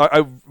looking.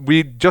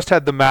 We just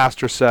had the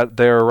master set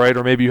there, right?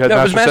 Or maybe you had it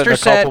was master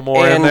set and a couple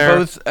more and in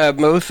there.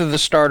 both of the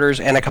starters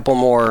and a couple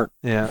more.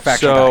 Yeah.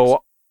 Faction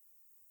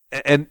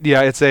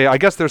packs. I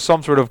guess there's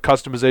some sort of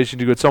customization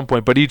to do at some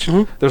point, but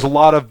there's a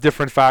lot of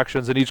different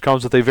factions, and each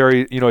comes with a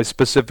very a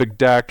specific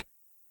deck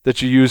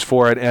that you use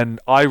for it. And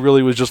I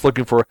really was just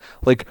looking for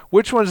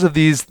which ones of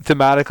these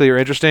thematically are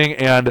interesting,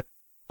 and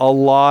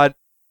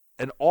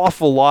an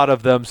awful lot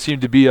of them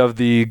seem to be of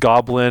the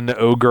goblin,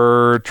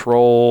 ogre,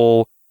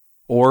 troll,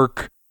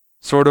 orc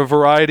sort of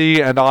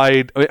variety. And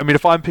I mean,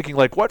 if I'm picking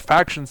what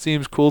faction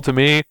seems cool to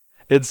me,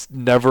 it's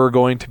never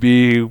going to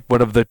be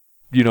one of the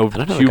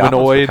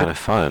humanoid kind of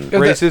fun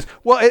races.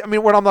 Well, I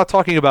mean, when I'm not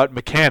talking about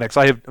mechanics,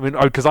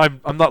 because I'm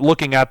not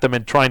looking at them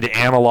and trying to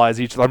analyze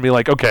each. I'm being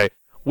okay,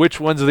 which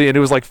ones are and it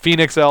was like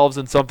Phoenix elves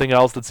and something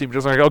else that seemed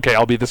just like, okay,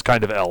 I'll be this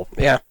kind of elf.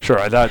 Yeah. Sure,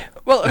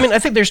 Well, I mean, I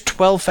think there's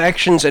 12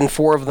 factions and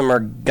 4 of them are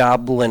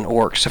goblin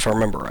orcs, if I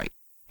remember right.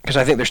 Because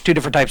I think there's 2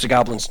 different types of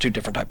goblins, 2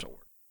 different types of orcs.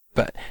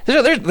 But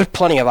there's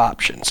plenty of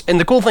options. And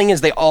the cool thing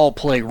is they all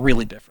play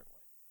really differently.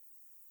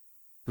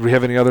 Do we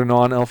have any other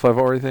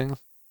non-L5RE things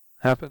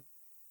happen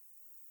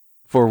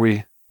before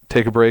we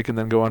take a break and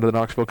then go on to the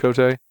Knoxville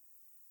Cote?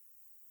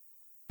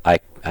 I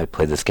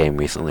played this game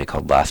recently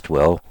called Last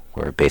Will,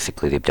 where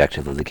basically the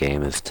objective of the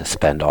game is to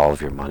spend all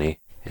of your money.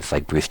 It's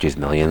like Brewster's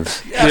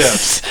Millions.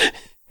 Yes.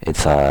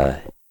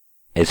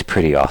 It's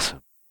pretty awesome.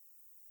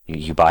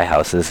 You buy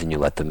houses and you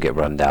let them get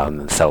run down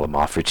and sell them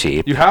off for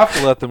cheap. You have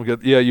to let them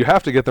get. Yeah, you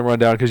have to get them run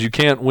down because you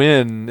can't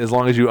win as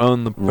long as you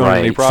own any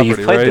Right. property. So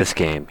you've played right? this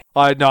game.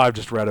 I've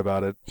just read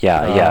about it.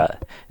 Yeah.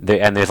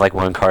 There's like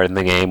one card in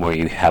the game where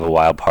you have a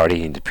wild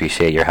party and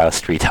depreciate your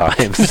house 3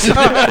 times.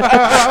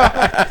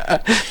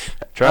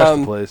 Trash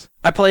the place.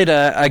 I played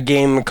a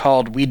game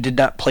called We Did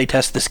Not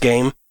Playtest This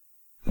Game.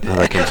 Oh,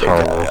 that game's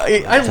horrible.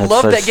 I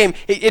love that game.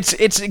 It's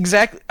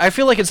exactly. I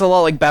feel like it's a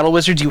lot like Battle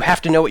Wizards. You have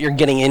to know what you're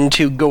getting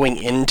into going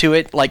into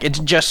it. Like, it's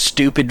just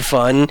stupid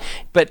fun,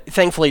 but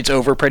thankfully it's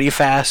over pretty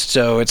fast.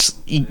 So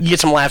you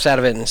get some laughs out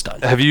of it and it's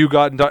done. Have you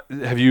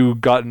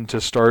gotten to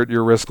start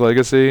your Risk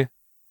Legacy?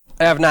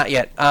 I have not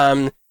yet.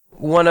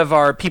 One of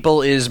our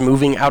people is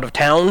moving out of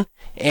town,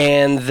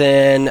 and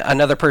then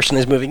another person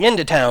is moving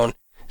into town.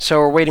 So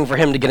we're waiting for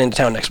him to get into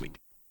town next week.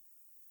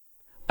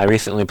 I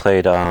recently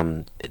played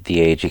the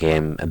Age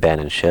game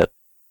Abandoned Ship.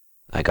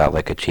 I got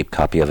like a cheap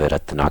copy of it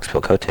at the Knoxville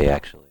Cote,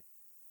 actually.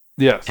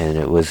 Yes. And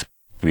it was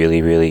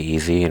really, really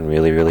easy and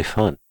really, really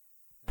fun.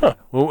 Huh.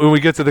 When we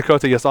get to the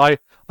Cote, yes, I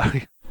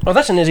Oh,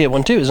 that's an idiot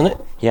one too, isn't it?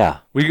 Yeah.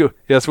 we go.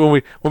 Yes,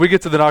 when we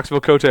get to the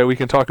Knoxville Cote, we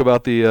can talk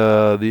about the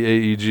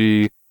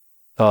AEG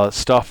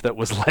stuff that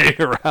was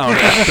laying around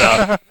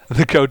at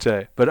the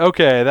Cote. But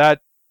okay,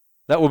 that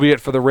will be it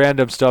for the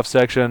random stuff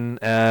section.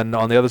 And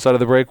on the other side of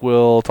the break,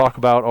 we'll talk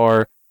about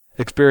our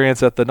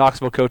experience at the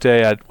Knoxville Cote,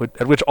 at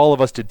which all of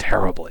us did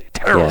terribly.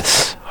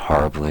 Yes,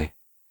 horribly.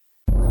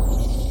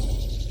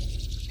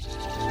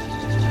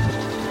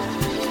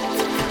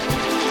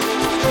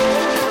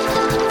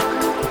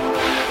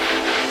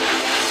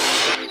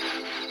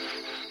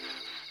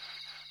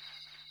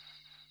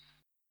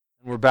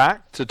 We're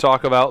back to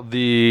talk about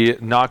the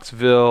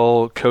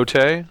Knoxville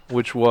Cote,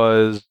 which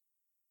was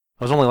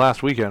only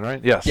last weekend,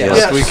 right? Yes,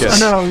 Yes. last weekend. I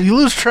know, you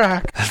lose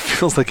track. It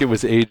feels like it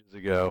was ages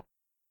ago.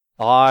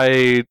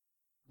 I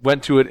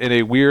went to it in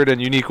a weird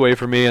and unique way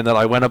for me, and that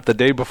I went up the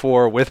day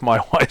before with my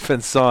wife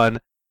and son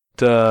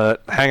to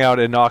hang out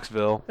in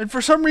Knoxville. And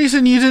for some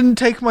reason, you didn't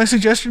take my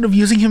suggestion of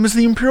using him as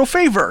the Imperial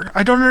Favor.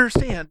 I don't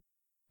understand.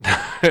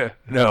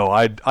 No,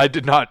 I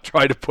did not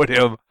try to put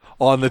him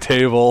on the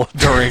table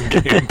during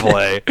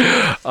gameplay.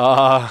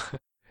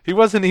 He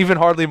wasn't even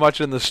hardly much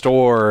in the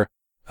store.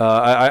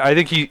 I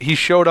think he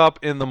showed up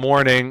in the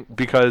morning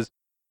because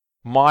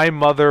my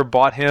mother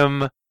bought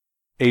him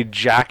a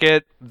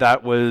jacket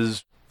that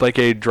was like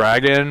a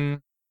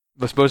dragon,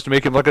 was supposed to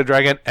make him look like a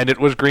dragon, and it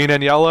was green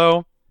and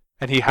yellow,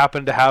 and he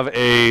happened to have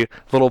a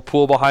little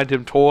pool behind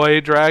him toy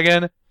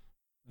dragon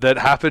that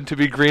happened to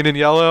be green and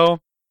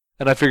yellow,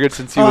 and I figured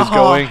since he was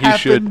going, he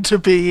should... happened to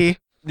be.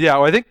 Yeah,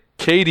 well, I think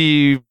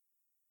Katie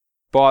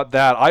bought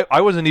that.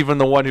 I wasn't even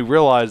the one who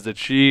realized that.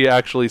 She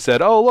actually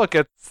said, oh, look,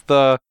 it's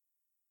the...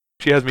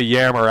 She has me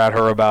yammer at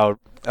her about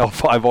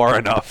L5R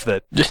enough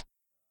that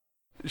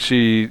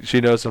she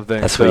knows some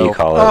things. That's what you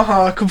call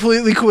it.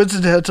 Completely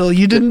coincidental.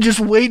 You didn't just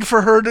wait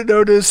for her to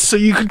notice so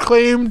you could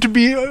claim to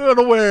be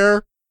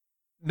unaware.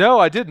 No,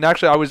 I didn't.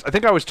 Actually, I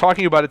think I was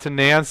talking about it to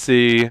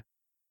Nancy,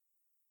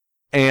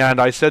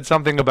 and I said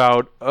something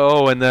about,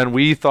 and then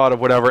we thought of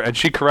whatever, and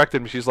she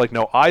corrected me. She's like,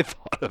 no, I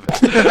thought of it.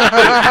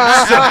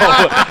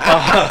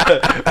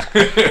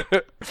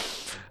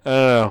 I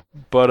don't know.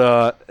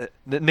 But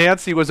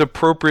Nancy was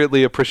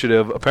appropriately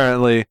appreciative.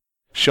 Apparently,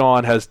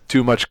 Sean had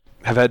too much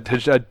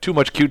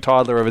cute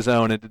toddler of his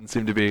own and didn't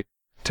seem to be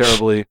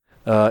terribly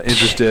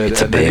interested.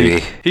 It's a and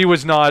baby. He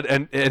was not,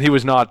 and he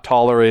was not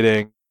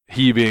tolerating.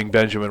 He, being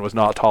Benjamin, was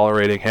not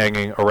tolerating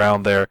hanging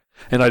around there,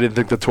 and I didn't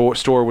think the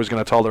store was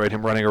going to tolerate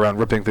him running around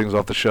ripping things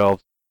off the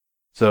shelves.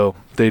 So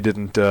they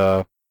didn't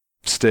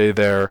stay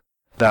there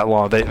that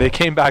long. They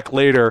came back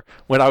later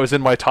when I was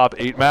in my top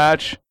 8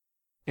 match,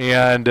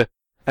 and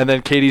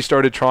then Katie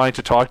started trying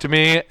to talk to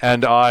me,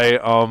 and I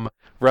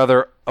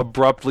rather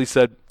abruptly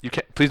said, "You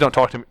can't. Please don't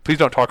talk to me. Please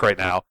don't talk right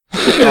now."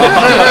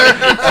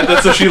 And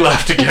then so she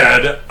left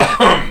again.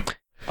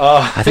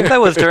 I think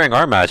that was during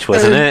our match,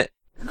 wasn't it?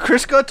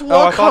 Chris got to I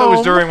walk thought home. it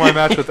was during my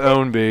match with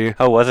Ownby.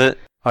 Oh, was it?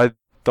 I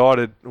thought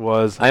it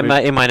was. It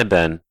might have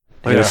been.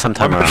 It was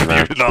sometime around It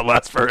there. did not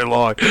last very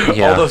long.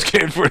 Yeah. All those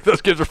games were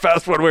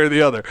fast one way or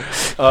the other.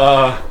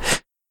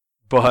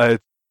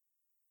 But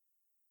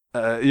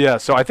yeah,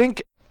 so I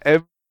think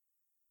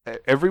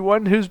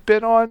everyone who's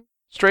been on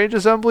Strange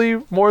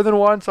Assembly more than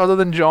once, other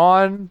than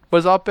John,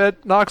 was up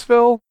at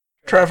Knoxville.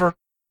 Trevor.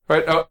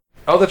 Right?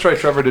 Oh, that's right.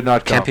 Trevor did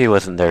not come. Campy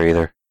wasn't there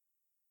either.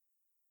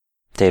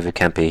 David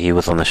Kempe, he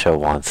was on the show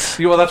once.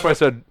 Yeah, well, that's why I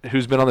said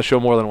who's been on the show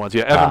more than once.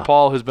 Yeah, Evan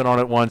Paul has been on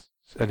it once,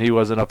 and he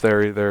wasn't up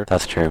there either.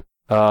 That's true.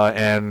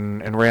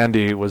 And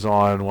Randy was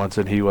on once,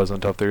 and he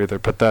wasn't up there either.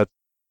 But that's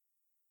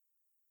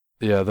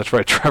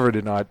right. Trevor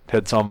did not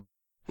had some.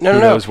 No.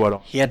 Knows what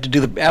on. He had to do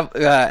the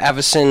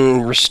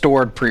Avacyn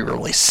Restored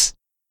pre-release.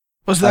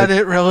 Was that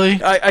it,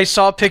 really? I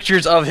saw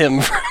pictures of him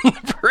from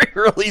the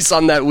pre-release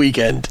on that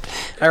weekend.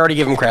 I already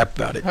gave him crap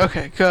about it.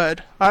 Okay,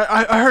 good.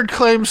 I heard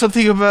claim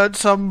something about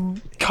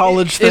some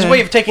college His thing.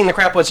 way of taking the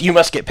crap was, you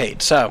must get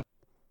paid, so.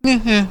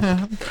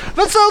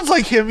 That sounds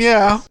like him,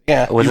 yeah.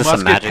 Yeah. Was You this a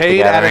must get Magic the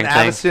paid at an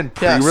Gathering thing? Avacyn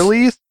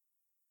pre-release?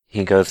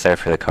 He goes there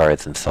for the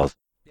cards and sells.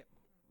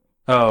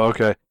 Oh,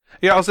 okay.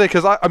 Yeah, I'll say,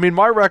 because I mean,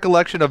 my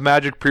recollection of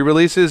Magic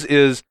pre-releases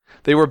is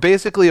they were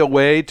basically a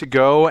way to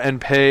go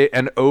and pay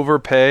and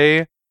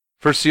overpay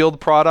for sealed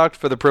product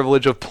for the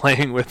privilege of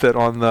playing with it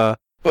on the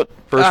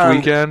first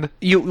weekend.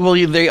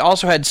 They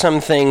also had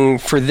something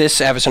for this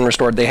Avacyn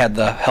Restored. They had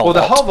the Hell Well, the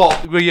Vault. Hell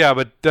Vault, well, yeah,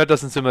 but that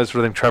doesn't seem like the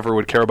sort of thing Trevor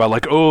would care about.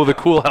 Like, oh, the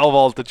cool Hell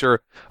Vault that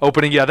you're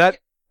opening. Yeah,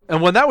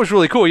 and when that was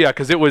really cool, yeah,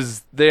 because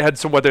they had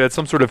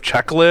some sort of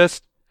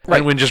checklist, Right.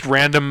 and when just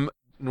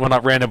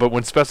not random, but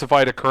when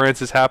specified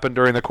occurrences happened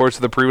during the course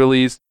of the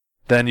pre-release,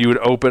 then you would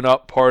open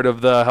up part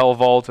of the Hell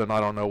Vault, and I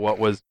don't know what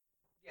was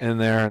in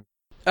there.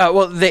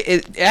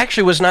 It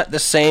actually was not the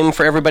same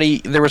for everybody.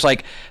 There was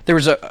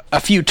a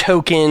few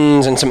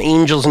tokens and some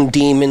angels and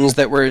demons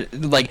that were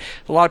like,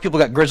 a lot of people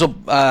got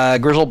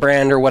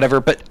Grizzlebrand or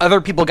whatever, but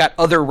other people got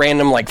other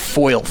random like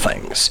foil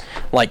things,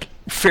 like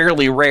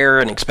fairly rare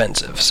and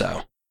expensive.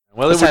 So,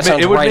 Well, That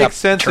sounds it would right make up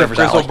sense if Trevor's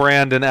alley.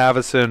 Grizzlebrand and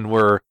Avacyn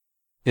were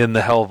in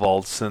the Hell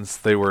Vault, since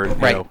they were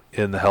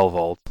in the Hell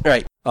Vault.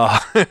 right, I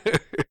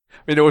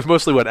mean, it was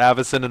mostly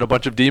Avacyn and a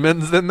bunch of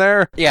demons in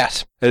there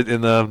yes,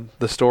 in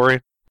the story.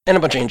 and a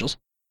bunch of angels.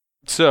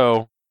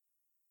 So,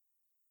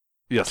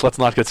 yes, let's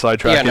not get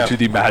sidetracked into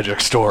the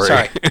Magic story.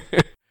 Sorry.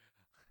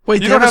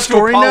 Wait, You they don't have a have to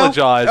story now?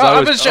 apologize. I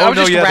was just yeah,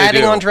 they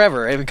ratting do. on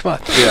Trevor. I mean, come on.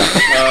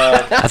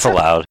 Yeah. That's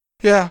allowed.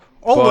 Yeah,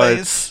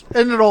 always.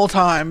 And at all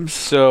times.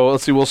 So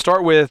let's see. We'll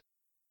start with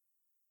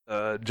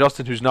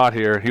Justin, who's not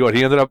here. He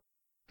ended up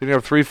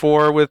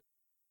 3-4 with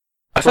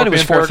I thought it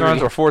was Scorpion 4-3.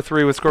 Paragons, or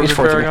 4-3 with Scorpion 4-3.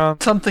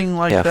 Paragons, Something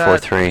like Yeah,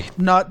 that. 4-3.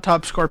 Not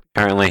top Scorpion.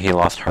 Apparently, he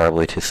lost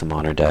horribly to some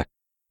Honor deck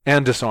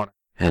and Dishonor.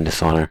 and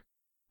Dishonor.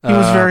 He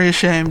was very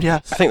ashamed,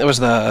 yes. I think that was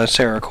the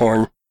Sarah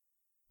Korn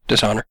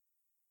Dishonor.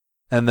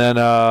 And then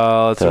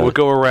let's see, we'll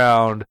go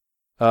around.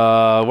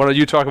 Why don't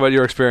you talk about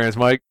your experience,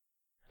 Mike?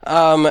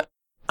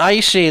 I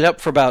stayed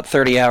up for about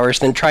 30 hours,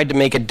 then tried to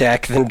make a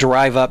deck, then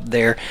drive up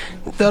there.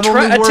 That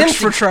only works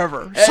for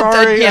Trevor.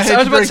 Sorry, Yes, I I was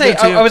hate to about to break say, that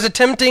to you. I was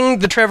attempting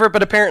the Trevor,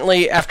 but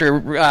apparently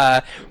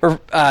after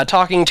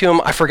talking to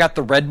him, I forgot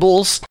the Red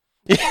Bulls.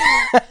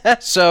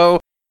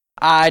 So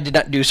I did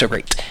not do so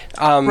great.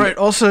 Right,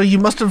 also, you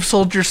must have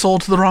sold your soul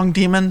to the wrong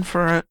demon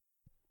for it.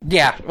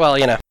 Yeah, well,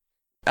 you know.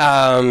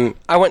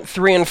 I went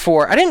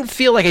 3-4. I didn't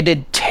feel like I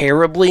did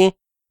terribly.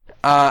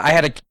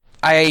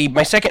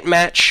 My second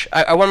match,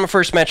 I won my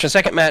first match. The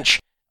second match,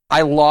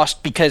 I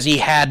lost because he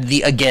had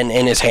the Again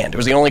in his hand. It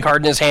was the only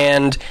card in his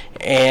hand,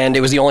 and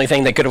it was the only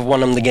thing that could have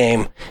won him the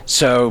game.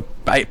 So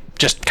I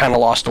just kind of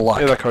lost a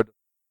lot. Yeah, that card.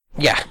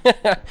 Yeah. He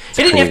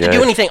didn't have to good.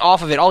 do anything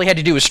off of it. All he had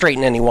to do was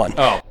straighten any one.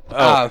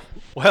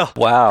 Well,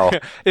 Wow.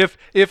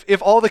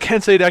 if all the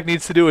Kensei deck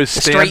needs to do is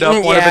stand Straighten,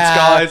 up one of its yeah.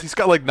 guys, he's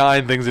got like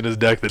 9 things in his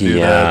deck that do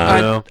Yeah. that.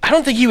 You know? I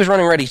don't think he was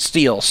running Ready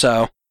Steel,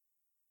 so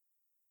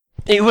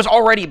it was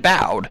already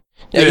bowed.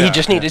 Yeah, He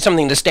just needed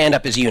something to stand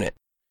up his unit.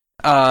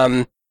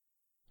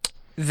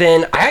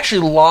 Then I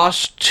actually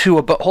lost to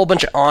a whole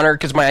bunch of Honor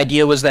because my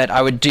idea was that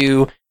I would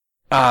do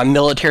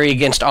military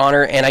against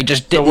Honor, and I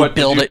just didn't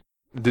build it.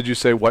 Did you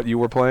say what you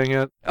were playing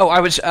it? Oh,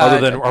 I was Other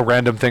than a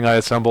random thing I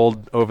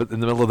assembled over in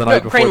the middle of the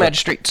night before Crane the-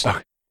 Magistrates.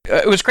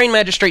 It was Crane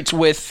Magistrates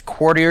with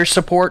Courtier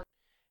support.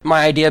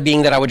 My idea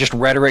being that I would just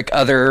rhetoric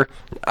other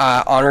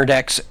Honor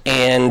decks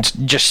and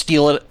just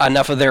steal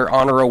enough of their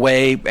Honor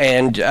away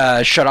and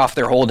shut off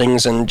their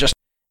holdings and just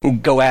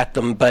go at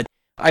them. But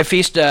I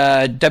faced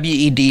a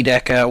WED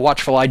deck, a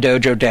Watchful Eye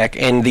Dojo deck,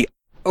 and the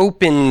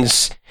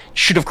opens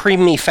should have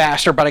creamed me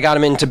faster, but I got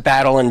him into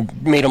battle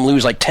and made him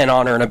lose like 10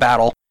 Honor in a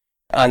battle.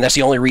 And that's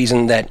the only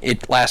reason that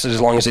it lasted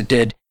as long as it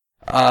did.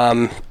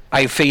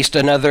 I faced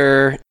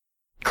another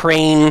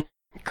Crane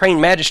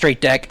Magistrate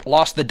deck,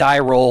 lost the die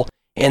roll,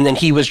 and then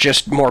he was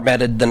just more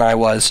meted than I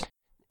was.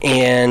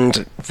 And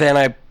then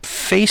I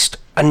faced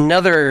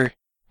another,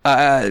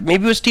 maybe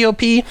it was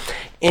TOP,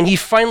 and he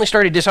finally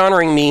started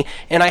dishonoring me,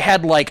 and I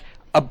had like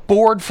a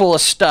board full of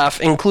stuff,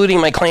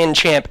 including my clan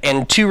champ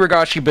and 2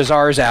 Ragashi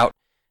Bazaars out.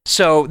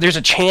 So there's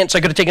a chance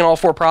I could have taken all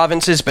 4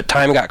 provinces, but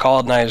time got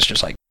called, and I was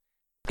just like,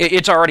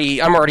 I'm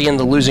already in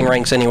the losing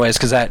ranks anyways,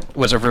 because that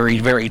was a very,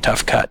 very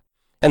tough cut.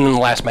 And then the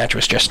last match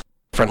was just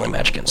friendly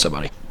match against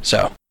somebody.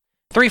 So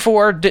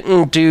 3-4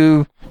 didn't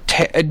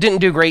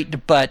do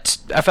great, but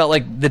I felt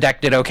like the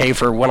deck did okay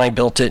for when I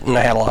built it, and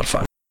I had a lot of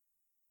fun.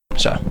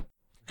 So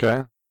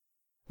Okay.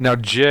 Now,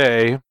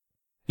 Jay,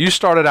 you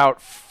started out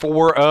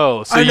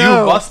 4-0, so I you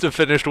know. must have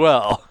finished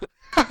well.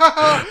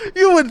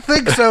 You would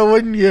think so,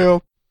 wouldn't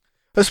you?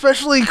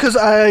 Especially because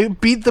I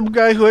beat the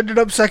guy who ended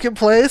up second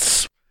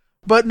place.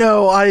 But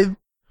no, I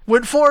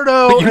went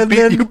 4-0 and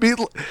then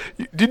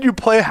Didn't you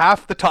play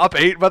half the top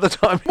 8 by the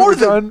time you more were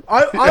than done?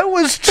 I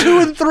was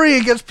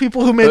 2-3 against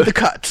people who made the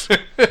cut.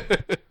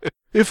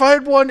 If I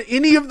had won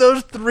any of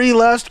those 3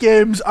 last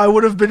games, I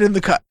would have been in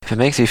the cut. If it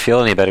makes you feel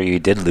any better, you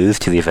did lose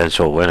to the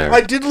eventual winner.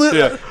 I did lose.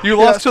 Yeah, you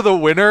lost to the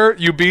winner.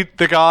 You beat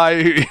the guy.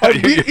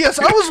 Yes,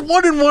 I was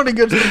 1-1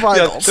 against the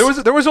finals.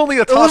 There was only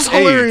a top it was 8.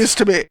 hilarious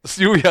to me.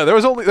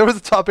 There was a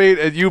top 8,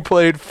 and you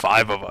played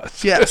 5 of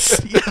us.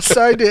 Yes,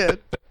 I did.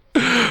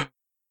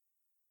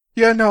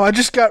 Yeah, no, I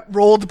just got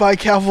rolled by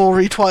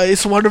Cavalry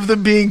twice. One of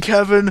them being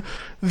Kevin,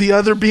 the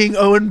other being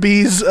Owen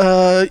B's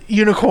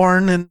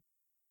Unicorn, and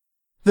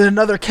then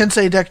another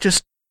Kensei deck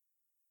just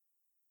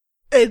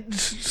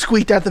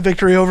squeaked out the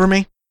victory over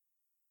me.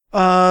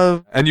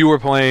 And you were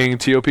playing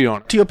TOP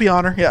Honor. TOP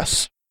Honor,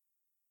 yes.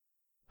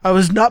 I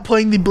was not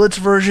playing the Blitz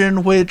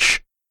version,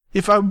 which,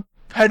 if I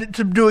had it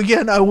to do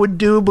again, I would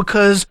do,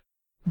 because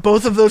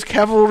both of those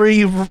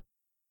Cavalry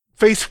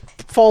face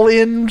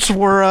fall-ins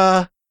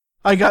were,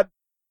 I got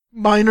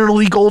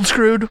minorly gold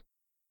screwed,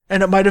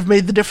 and it might have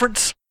made the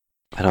difference.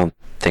 I don't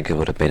think it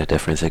would have made a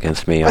difference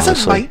against me, I honestly.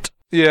 said might.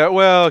 Yeah,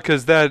 well,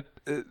 because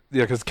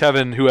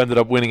Kevin, who ended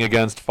up winning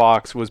against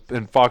Fox, was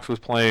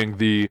playing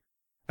the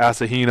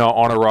Asahina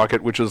Honor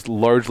Rocket, which is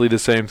largely the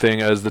same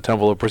thing as the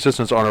Temple of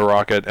Persistence Honor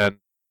Rocket, and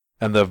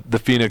the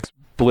Phoenix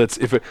Blitz.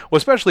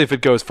 Especially if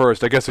it goes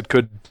first, I guess it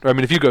could. I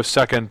mean, if you go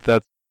second,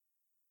 that's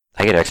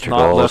I get extra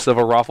not gold. less of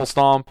a raffle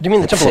stomp. Do you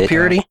mean the Temple of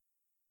Purity?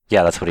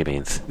 Yeah, that's what he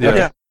means.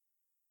 Yeah.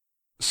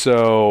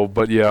 So,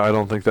 but yeah, I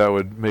don't think that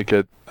would make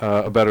it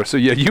better. So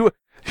yeah, you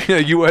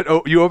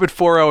opened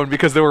 4-0, and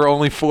because there were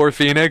only 4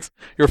 Phoenix,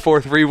 your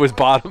 4-3 was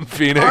bottom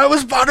Phoenix. I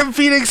was bottom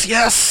Phoenix,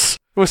 yes.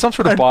 It was some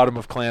sort of bottom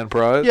of Clan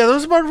Pride. Yeah, it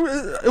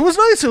was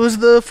nice. It was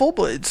the full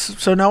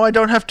blades. So now I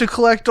don't have to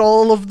collect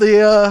all of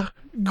the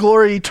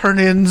glory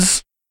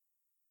turn-ins.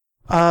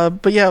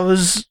 But yeah,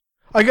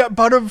 I got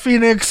bottom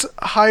Phoenix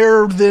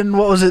higher than,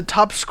 what was it,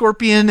 top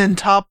Scorpion and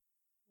top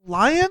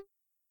Lion?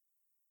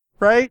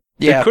 Right?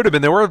 It could have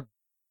been. There were a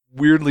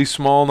weirdly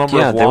small number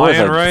of there was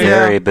Lion, a right?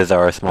 very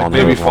bizarre small Like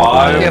number. maybe of 5?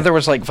 Lion. Yeah, there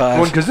was like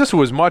 5. Because this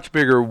was much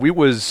bigger. We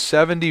was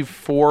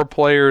 74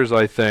 players,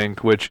 I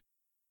think, which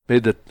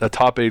made the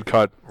top 8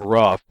 cut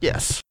rough.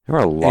 Yes. There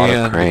were a lot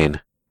of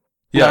Crane.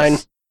 Yes. 9.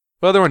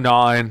 Well, there were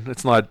 9.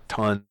 It's not a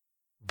ton,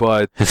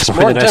 but It's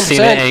more more than than I've seen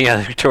 10%. at any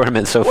other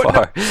tournament so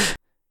far.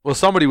 well,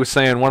 somebody was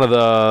saying one of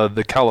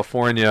the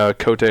California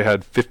Cote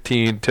had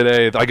 15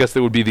 today. I guess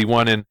that would be the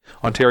one in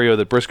Ontario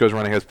that Briscoe's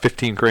running has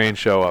 15 Crane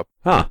show up.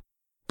 Huh.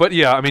 But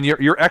yeah, I mean,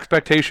 your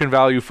expectation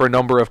value for a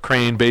number of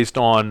Crane based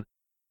on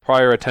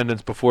prior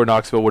attendance before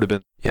Knoxville would have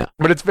been. Yeah.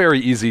 But it's very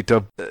easy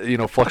to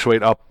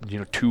fluctuate up,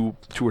 2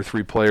 or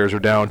 3 players, or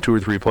down 2 or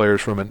 3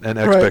 players from an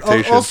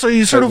expectation. Also,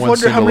 you sort at of one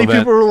wonder how single many event.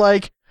 people are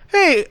like,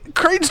 hey,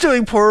 Crane's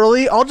doing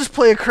poorly. I'll just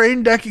play a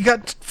Crane deck. You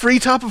got free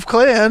top of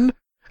clan.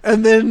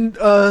 And then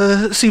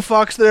see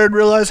Fox there and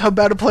realize how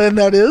bad a plan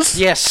that is.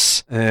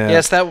 Yes. Yeah.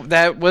 Yes,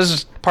 that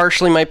was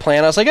partially my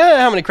plan. I was like,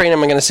 how many Crane am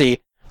I going to see?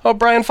 Oh,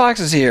 Brian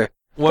Fox is here.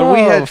 When we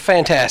had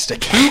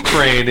fantastic. 2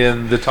 Crane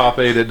in the top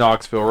 8 at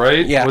Knoxville,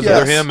 right? Yeah. Was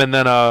Yes. there him and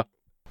then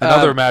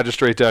another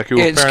Magistrate deck who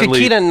It's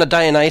apparently... Kakita and the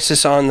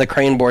Dionysus on the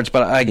Crane boards,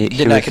 but I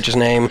did not catch his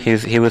name.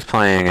 He was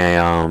playing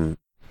a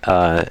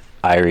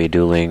Irie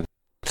dueling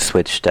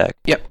switch deck.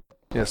 Yep.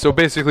 Yeah, so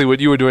basically what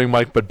you were doing,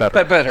 Mike, but better.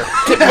 But better.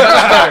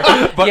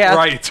 better. But yeah.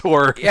 right,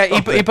 or... Yeah,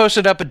 he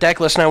posted up a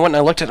deck list, and I went and I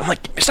looked at it. I'm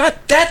like, it's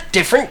not that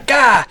different,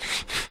 guy.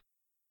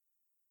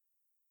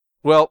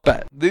 Well,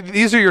 But-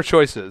 these are your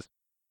choices.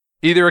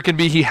 Either it can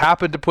be he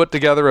happened to put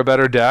together a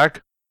better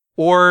deck,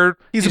 or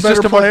He's a just better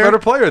a much player. better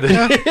player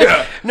than you.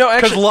 Yeah. No,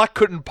 Because actually, luck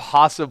couldn't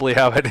possibly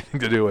have anything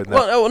to do with that.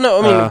 well,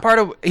 no, I mean, part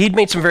of he'd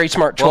made some very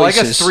smart Well, I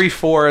choices. guess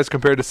 3-4 as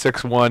compared to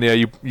 6-1. Yeah,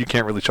 you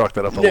can't really chalk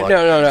that up to No,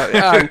 luck.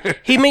 no.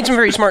 He made some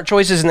very smart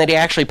choices in that he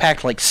actually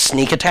packed like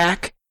sneak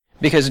attack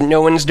because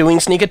no one's doing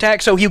sneak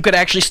attack, so he could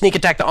actually sneak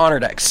attack the honor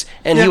decks,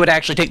 and he would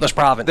actually take those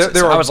provinces.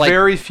 There I are was like,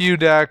 very few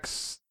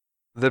decks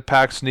that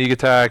pack sneak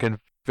attack, and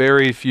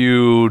very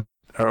few,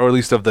 or at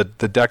least of the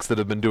decks that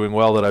have been doing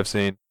well that I've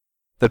seen,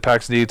 that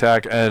pack sneak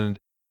attack, and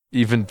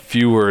even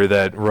fewer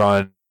that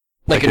run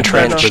like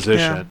entrenched entrenched.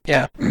 position.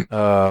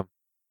 Yeah.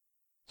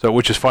 So,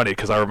 which is funny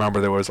because I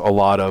remember there was a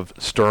lot of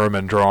Sturm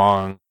and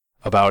Drong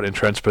about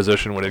entrenched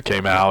position when it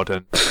came out,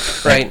 and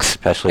Right.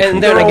 Especially And from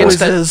then There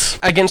against always that- is.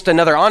 Against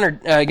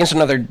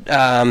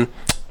another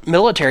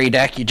military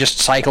deck, you just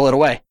cycle it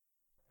away.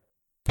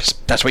 'Cause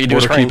that's what you do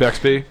as Border Crane. Keep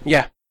XP.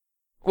 Yeah.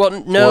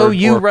 Well, no,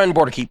 you or- run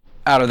border keep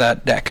out of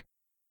that deck.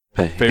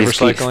 Favor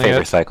cycling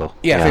Favor it? cycle.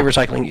 Yeah, favor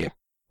cycling you.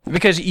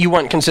 Because you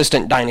want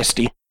consistent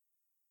dynasty.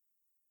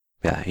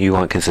 Yeah, you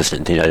want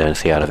consistent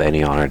dynasty out of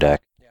any honor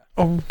deck.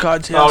 Oh,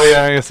 God, yes. Oh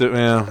yeah, I guess it.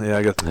 Yeah,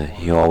 I guess.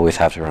 You always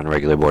have to run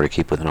regular border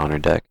keep with an honor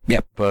deck.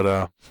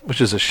 But which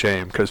is a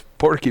shame because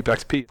Border Keep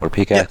XP. Or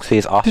PKXP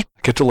is awesome.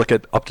 I get to look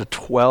at up to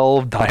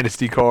 12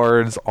 dynasty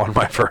cards on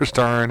my first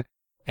turn,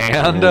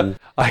 And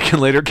I can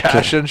later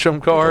cash in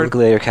some cards.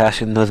 Later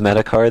cash in those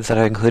meta cards that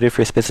I included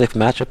for a specific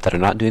matchup that are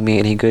not doing me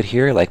any good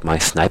here, like my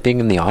sniping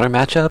in the honor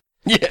matchup.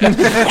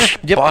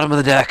 Yeah. Bottom of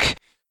the deck.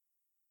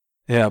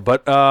 Yeah,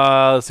 but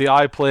see,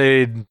 I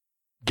played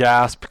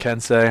Gasp,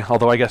 Kensei,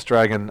 although I guess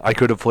Dragon, I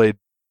could have played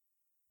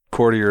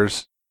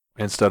Courtiers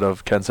instead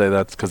of Kensei,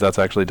 that's because that's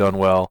actually done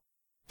well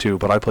too,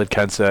 but I played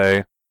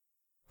Kensei.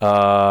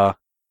 I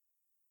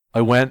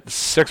went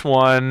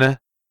 6-1,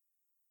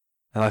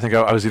 and I think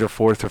I was either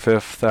 4th or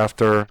 5th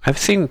after. I've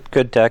seen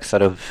good decks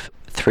out of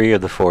 3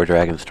 of the 4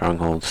 Dragon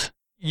Strongholds.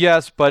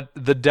 Yes, but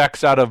the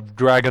decks out of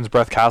Dragon's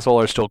Breath Castle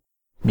are still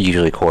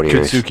Usually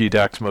Courtiers. Kitsuki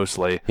decks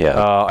mostly.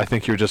 Yeah. I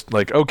think you're just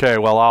like, okay,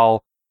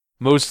 well,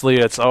 mostly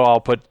it's, I'll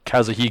put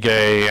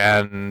Kazuhige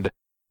and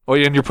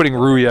you're putting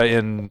Ruya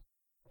in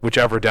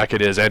whichever deck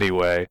it is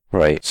anyway.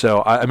 Right.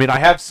 So, I think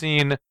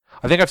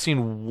I've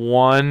seen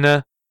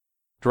one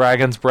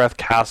Dragon's Breath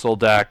Castle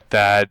deck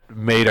that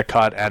made a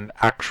cut and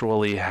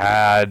actually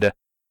had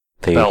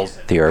spells.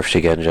 The Earth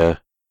Shigenja.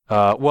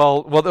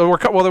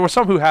 There were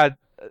some who had,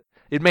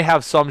 it may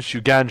have some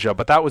Shugenja,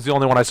 but that was the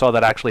only one I saw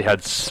that actually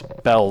had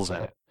spells in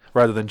it,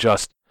 rather than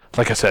just,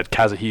 like I said,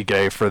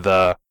 Kazuhige for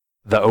the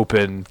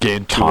open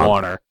gain 2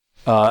 honor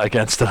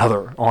against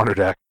another honor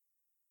deck.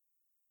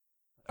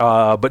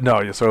 But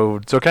no, so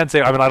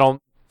Kensei, I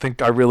don't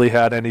think I really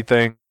had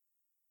anything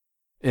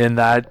in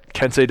that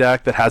Kensei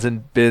deck that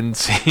hasn't been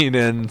seen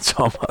in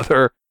some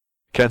other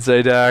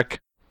Kensei deck.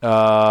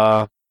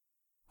 I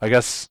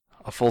guess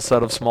a full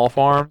set of small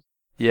farms.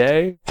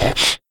 Yay.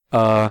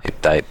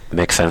 That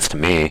makes sense to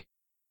me.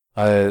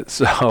 But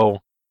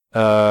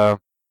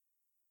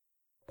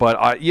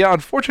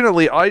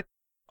unfortunately,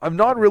 I'm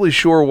not really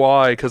sure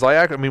why, because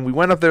we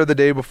went up there the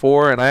day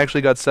before, and I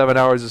actually got 7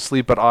 hours of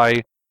sleep, but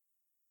I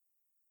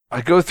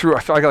feel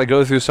like I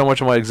go through so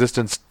much of my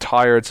existence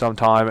tired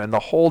sometime, and the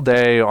whole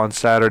day on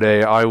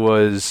Saturday,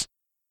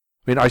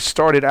 I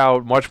started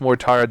out much more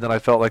tired than I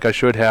felt like I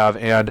should have,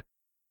 and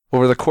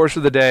over the course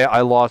of the day, I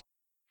lost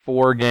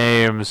 4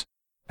 games,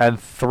 and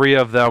 3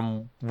 of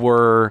them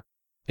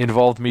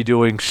involved me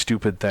doing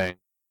stupid things,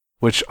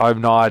 which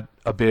I'm not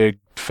a big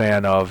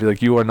fan of.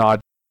 Like, you are not.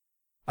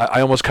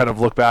 I almost kind of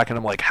look back and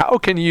I'm like, how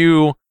can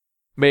you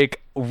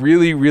make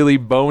really, really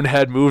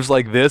bonehead moves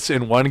like this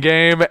in one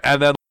game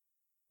and then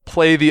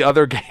play the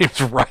other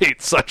games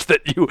right such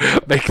that you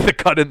make the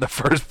cut in the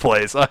first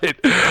place?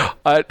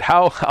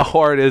 How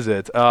hard is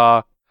it?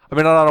 I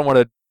don't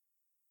want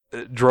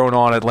to drone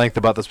on at length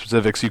about the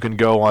specifics. You can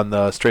go on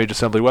the Strange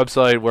Assembly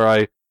website where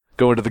I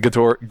go into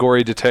the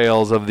gory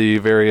details of the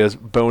various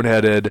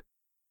boneheaded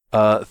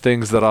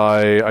things that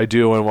I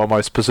do and what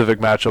my specific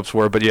matchups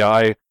were. But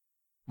yeah,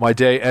 my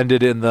day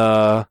ended in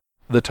the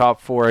top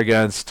 4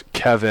 against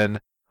Kevin.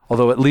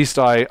 Although at least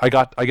I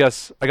got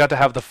to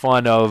have the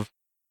fun of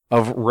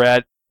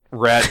Rhett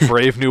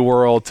Brave New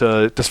World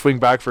to swing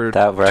back for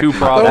 2 provinces.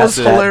 That was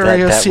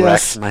hilarious. That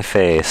yes. wrecked my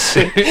face.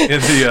 In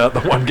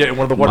the one game,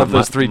 one of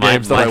those 3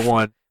 games that I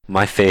won.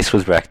 My face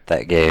was wrecked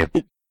that game.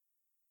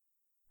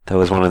 That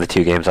was one of the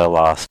 2 games I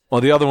lost. Well,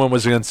 the other one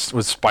was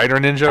Spider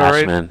Ninja,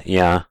 Ashman, right?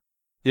 yeah.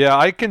 Yeah,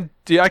 I could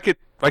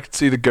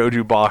see the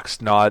Goju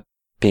box not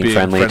being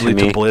friendly to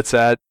me. blitz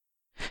at.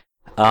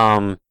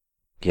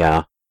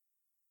 Yeah.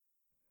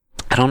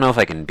 I don't know if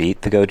I can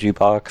beat the Goju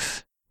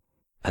box.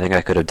 I think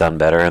I could have done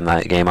better in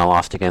that game I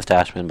lost against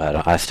Ashman,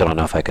 but I still don't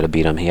know if I could have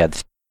beat him. He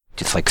had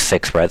just like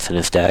 6 threats in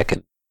his deck,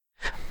 and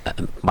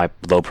my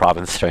low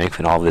province strength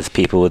and all of his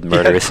people with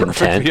murderous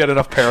intent. He had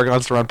enough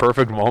Paragons to run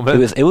perfect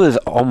moment. It was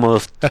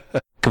almost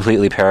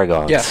completely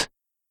Paragons. Yeah.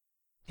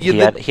 He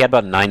had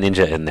about 9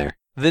 ninja in there.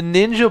 The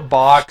ninja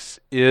box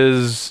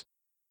is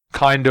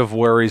kind of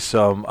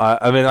worrisome.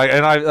 Like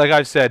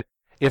I've said,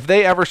 if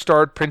they ever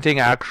start printing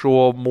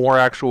more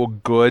actual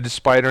good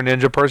Spider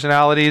Ninja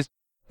personalities,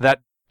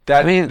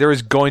 there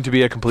is going to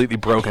be a completely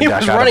broken He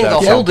deck was out running of the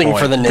that holding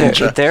for the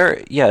ninja.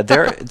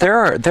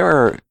 There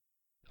are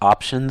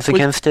options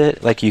against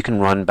it. Like, you can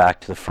run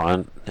back to the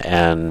front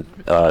and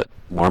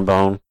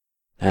Wormbone,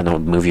 and it'll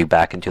move you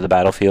back into the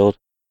battlefield.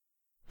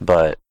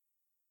 But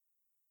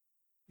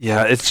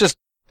yeah, it's just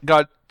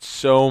got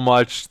so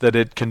much that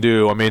it can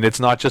do. I mean, it's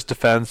not just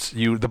defense.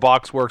 The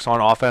box works on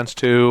offense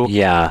too.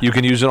 yeah, You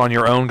can use it on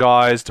your own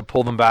guys to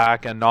pull them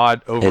back and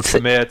not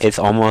overcommit. it's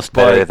almost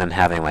better than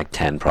having like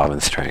 10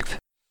 province strength.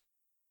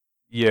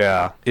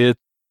 Yeah, I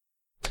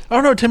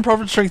don't know. 10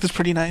 province strength is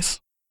pretty nice.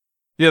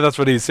 Yeah, that's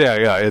what he's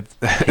saying. Yeah,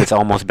 It's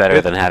almost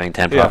better than having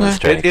 10 yeah. province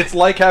strength. It's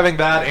like having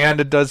that, and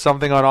it does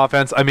something on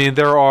offense. I mean,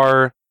 there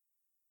are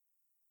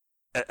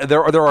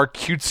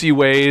cutesy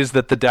ways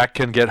that the deck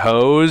can get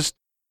hosed,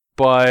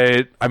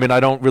 but I mean, I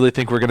don't really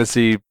think we're going to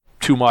see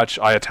too much.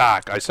 I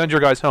attack. I send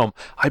your guys home.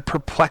 I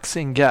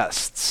perplexing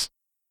guests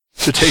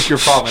to take your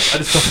province. I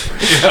just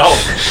don't,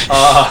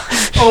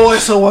 I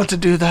so want to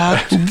do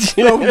that.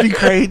 That would be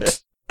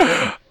great.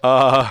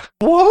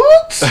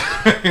 What?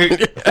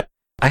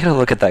 I gotta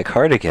look at that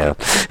card again.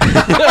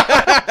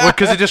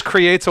 Because it just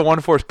creates a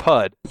 1/4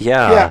 PUD.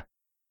 Yeah. Yeah.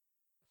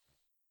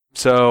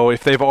 So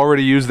if they've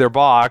already used their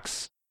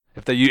box,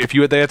 If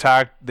they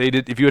attack,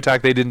 if you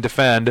attack, they didn't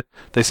defend.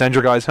 They send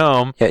your guys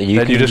home. Yeah,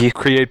 then you just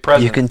create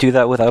presence. You can do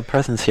that without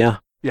presence. Yeah.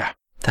 Yeah.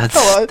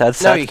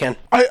 Now you can.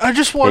 I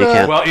just want Yeah, you to.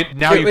 can. Well,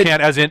 now you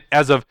can't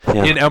as of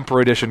Yeah. in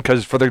Emperor Edition,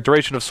 because for the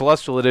duration of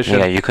Celestial Edition,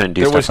 Yeah, you couldn't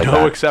do there stuff was like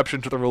no that.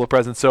 exception to the rule of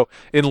presence. So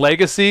in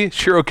Legacy,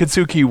 Shiro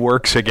Kitsuki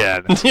works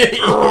again. On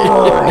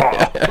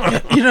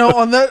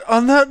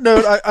that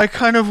note, I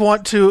kind of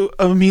want to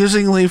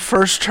amusingly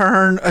first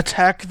turn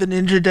attack the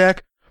ninja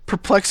deck,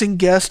 perplexing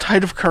guest,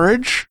 height of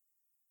courage.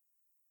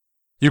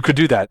 You could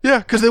do that. Yeah,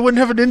 because they wouldn't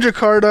have a ninja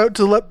card out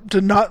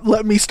to not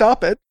let me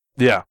stop it.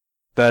 Yeah,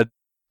 that.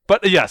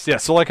 But yes.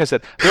 So like I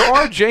said, there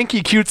are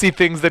janky, cutesy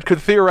things that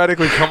could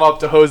theoretically come up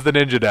to hose the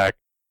ninja deck.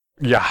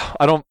 Yeah,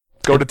 I don't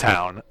go to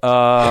town.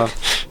 I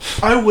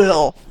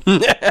will.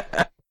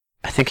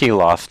 I think he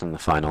lost in the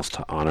finals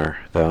to Honor,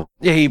 though.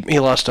 Yeah, he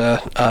lost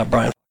to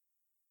Brian.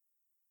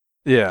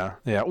 Yeah.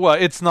 Well,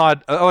 it's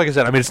not like I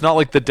said. I mean, it's not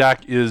like the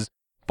deck is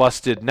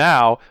busted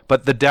now,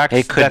 but the decks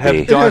It could that have be.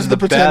 It done has the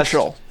the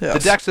potential. best, Yes. the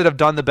decks that have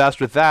done the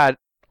best with that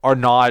are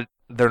not.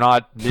 They're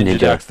not ninja Ninja.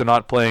 decks. They're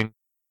not playing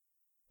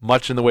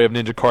much in the way of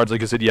ninja cards.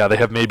 Like I said, yeah, they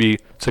have maybe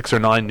 6 or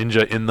 9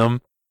 ninja in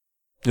them.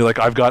 You're like,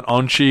 I've got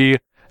Onchi,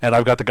 and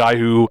I've got the guy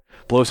who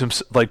puts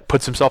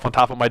himself on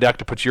top of my deck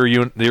to put your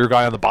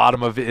guy on the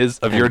bottom of your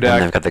And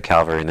deck. they've got the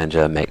Cavalry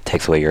Ninja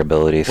takes away your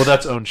abilities. Well,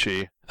 that's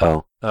Onchi.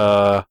 Oh.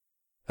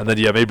 And then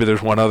maybe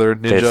there's one other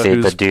ninja There's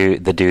who's the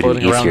dude who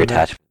floating eats around your in there.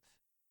 attachment.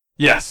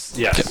 Yes.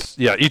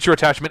 Yeah, eat your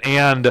attachment,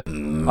 and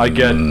I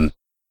get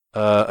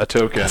a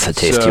token. That's a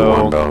tasty So,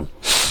 one, bro.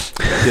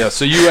 Yeah,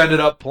 so you ended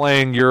up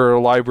playing your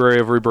Library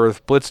of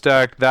Rebirth Blitz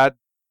deck. That,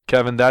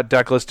 Kevin, that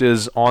deck list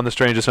is on the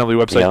Strange Assembly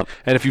website. Yep.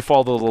 And if you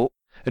follow the little...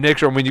 And make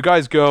sure when you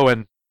guys go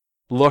and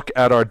look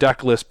at our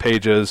deck list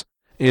pages,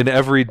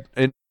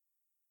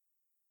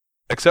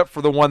 except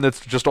for the one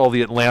that's just all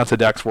the Atlanta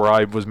decks where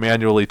I was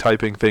manually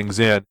typing things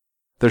in,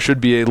 there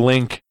should be a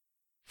link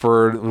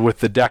with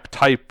the deck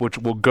type, which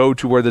will go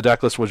to where the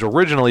deck list was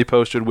originally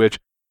posted, which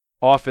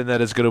often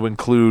that is going to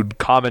include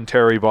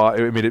commentary by...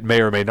 I mean, it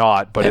may or may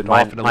not, but Yeah, it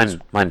often... at least-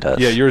 mine does.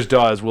 yeah, yours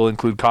does. Will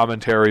include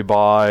commentary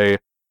by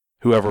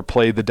whoever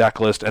played the deck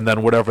list, and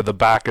then whatever the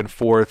back and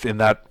forth on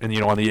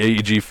the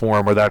AEG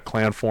forum or that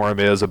clan forum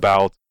is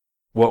about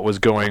what was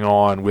going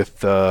on with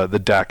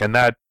the deck. And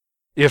that,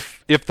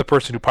 if the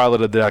person who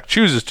piloted the deck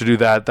chooses to do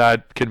that,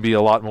 that can be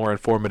a lot more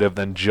informative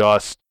than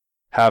just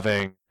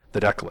having the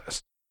deck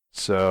list.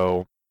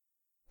 So,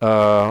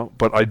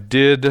 but I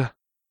did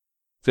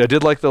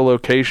like the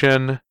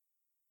location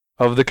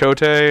of the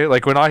Kote.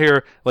 Like when I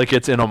hear like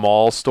it's in a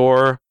mall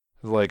store,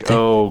 it's like,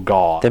 oh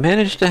god. They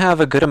managed to have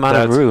a good amount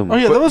of That's- room. Oh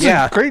yeah, that was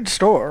Yeah. a great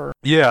store.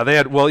 Yeah, they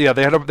had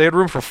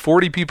room for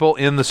 40 people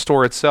in the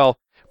store itself,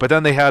 but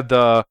then they had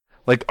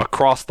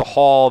across the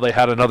hall they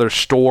had another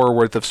store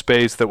worth of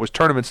space that was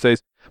tournament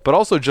space, but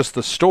also just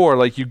the store.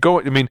 Like you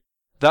go, I mean,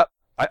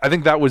 I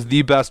think that was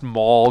the best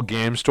mall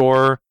game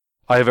store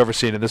I have ever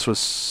seen, and this was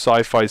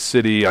Sci-Fi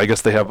City. I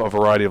guess they have a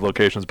variety of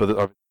locations, but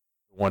the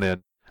one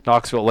in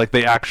Knoxville, like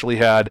they actually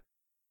had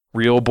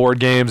real board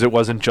games. It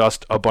wasn't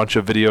just a bunch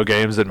of video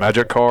games and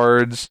Magic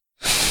cards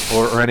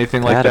or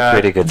anything They like had that. a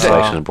pretty good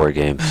selection of board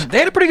games. They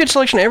had a pretty good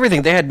selection of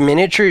everything. They had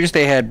miniatures,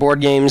 they had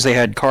board games, they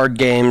had card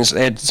games,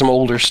 they had some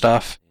older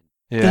stuff.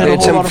 They Yeah, had a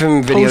It's whole some lot of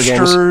from video games.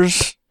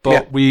 posters.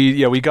 but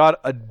we got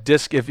a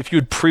disc. If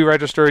you'd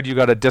pre-registered, you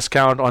got a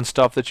discount on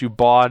stuff that you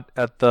bought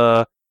at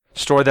the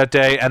store that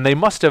day, and they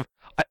must have.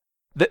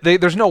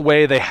 There's no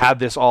way they had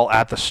this all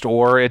at the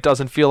store. It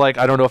doesn't feel like,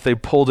 I don't know if they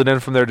pulled it in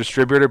from their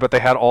distributor, but they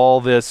had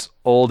all this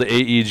old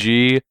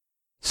AEG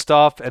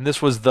stuff, and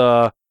this was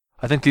I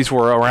think these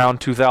were around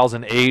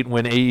 2008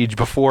 when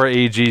before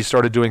AEG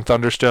started doing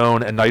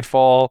Thunderstone and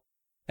Nightfall,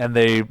 and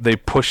they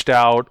pushed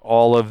out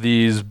all of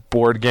these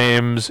board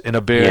games in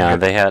a big... Yeah,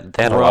 they had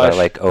a lot of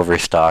like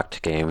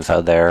overstocked games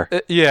out there.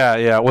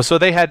 Yeah. Well, so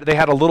they had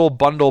a little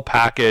bundle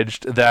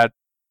packaged that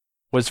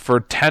was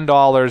for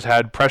 $10,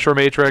 had Pressure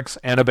Matrix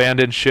and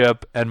Abandoned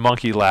Ship and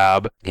Monkey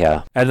Lab,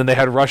 Yeah. and then they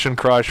had Russian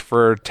Crush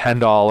for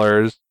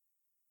 $10.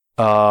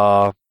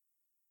 And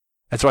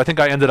so I think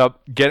I ended up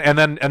getting, and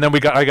then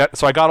I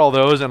got all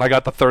those, and I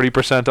got the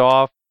 30%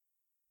 off.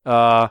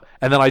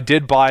 And then I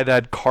did buy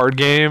that card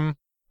game,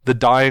 The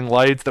Dying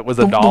Lights, that was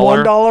The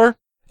 $1. $1.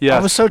 Yeah. I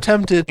was so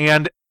tempted.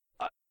 And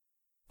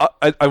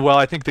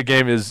I think the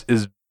game is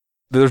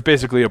there's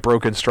basically a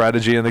broken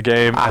strategy in the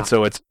game, and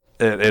so it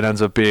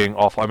ends up being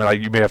awful. I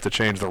mean, you may have to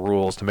change the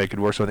rules to make it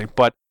work, something.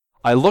 But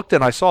I looked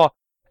and I saw,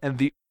 and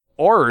the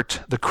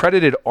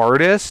credited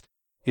artist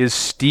is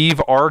Steve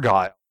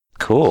Argyle,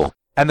 Cool.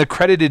 and the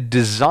credited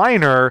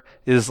designer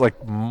is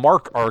like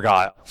Mark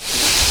Argyle.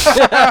 So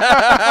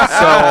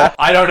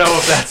I don't know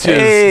if that's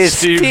Hey,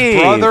 Steve's Steve.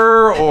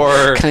 brother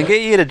or. Can I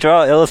get you to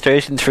draw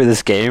illustrations for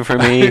this game for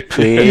me,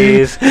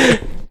 please?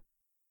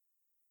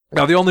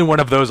 Now, the only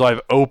one of those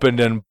I've opened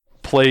and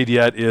played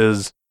yet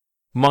is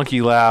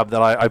Monkey Lab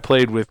that I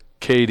played with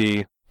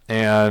Katie,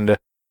 and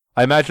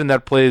I imagine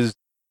that plays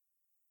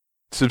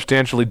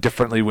substantially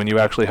differently when you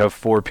actually have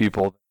 4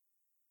 people.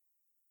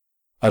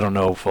 I don't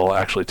know if we'll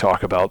actually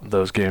talk about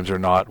those games or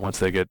not once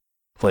they get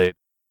played.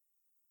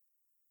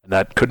 And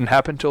that couldn't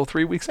happen until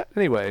 3 weeks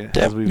anyway,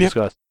 as we've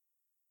discussed.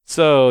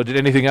 So, did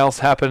anything else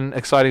happen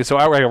exciting? So,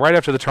 right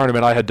after the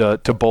tournament, I had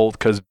to bolt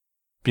because,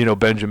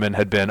 Benjamin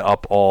had been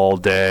up all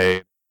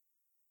day.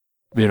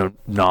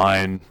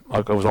 9.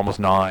 It was almost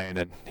 9,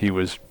 and he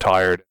was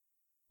tired.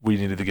 We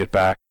needed to get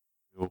back.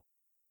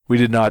 We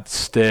did not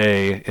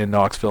stay in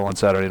Knoxville on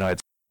Saturday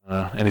nights.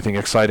 Anything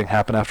exciting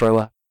happen after I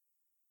left?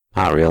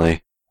 Not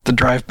really. The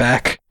drive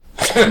back.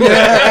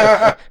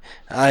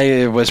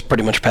 I was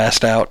pretty much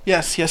passed out.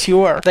 Yes, you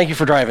were. Thank you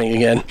for driving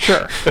again.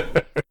 Sure.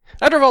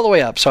 I drove all the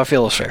way up, so I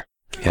feel it's fair.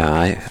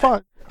 Yeah,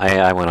 Fun.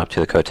 I went up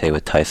to the Cote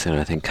with Tyson, and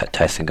I think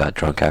Tyson got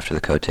drunk after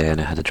the Cote, and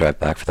I had to drive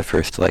back for the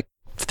first,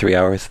 3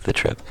 hours of the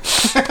trip.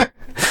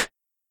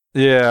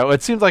 Yeah,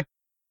 it seemed like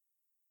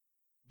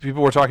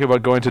people were talking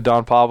about going to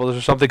Don Pablo's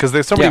or something,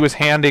 because somebody was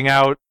handing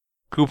out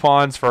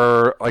coupons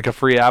for, a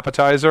free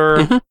appetizer,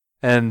 Mm-hmm.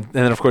 and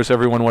then, of course,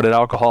 everyone wanted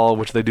alcohol,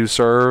 which they do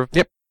serve.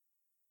 Yep.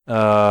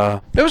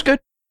 It was good.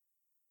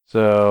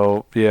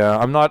 So, yeah,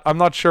 I'm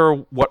not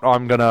sure what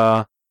I'm going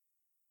to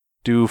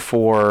do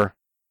for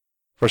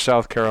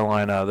South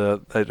Carolina.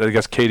 I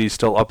guess Katie's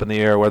still up in the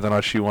air whether or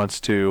not she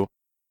wants to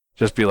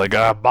just be like,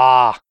 go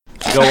off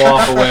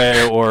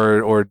away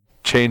or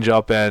change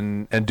up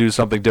and do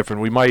something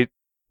different. We might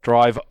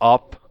drive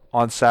up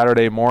on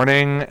Saturday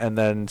morning and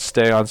then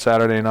stay on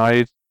Saturday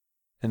night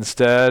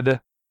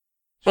instead.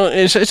 Well,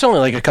 it's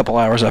only a couple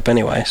hours up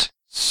anyways.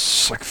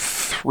 It's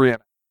 3.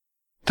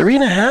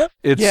 3.5?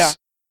 Yeah.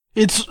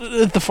 It's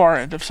at the far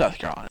end of South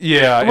Carolina.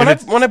 Yeah. When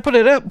I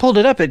pulled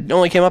it up, it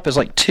only came up as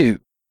 2.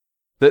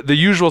 The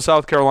usual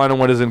South Carolina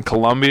one is in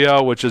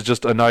Columbia, which is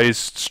just a nice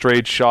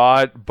straight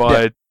shot.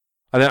 But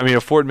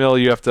at Fort Mill,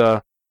 you have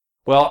to.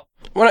 Well,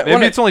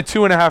 maybe it's only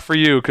 2.5 for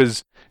you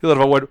because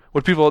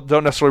what people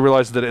don't necessarily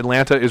realize is that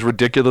Atlanta is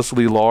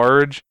ridiculously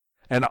large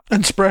and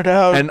spread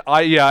out. And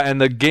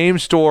and the game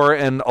store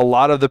and a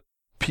lot of the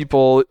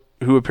people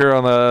who appear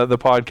on the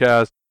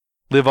podcast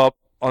live up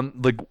on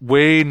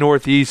way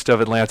northeast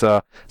of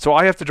Atlanta. So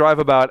I have to drive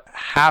about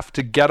half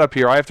to get up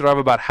here. I have to drive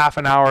about half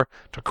an hour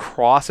to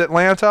cross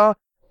Atlanta.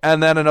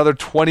 And then another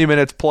 20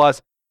 minutes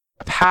plus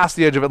past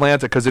the edge of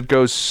Atlanta because it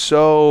goes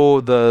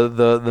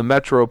the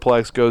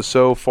Metroplex goes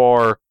so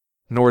far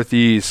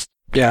northeast.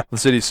 Yeah. The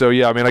city. So,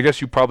 I guess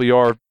you probably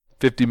are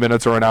 50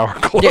 minutes or an hour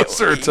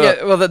closer to.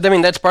 Yeah, well,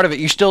 that's part of it.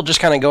 You still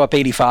just kind of go up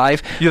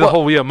 85.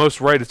 Yeah,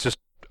 most right. It's just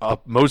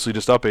mostly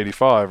just up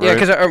 85, right? Yeah,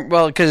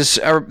 because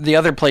the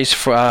other place,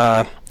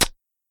 the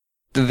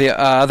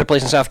other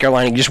place in South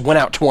Carolina, you just went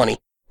out 20.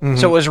 Mm-hmm.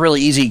 So it was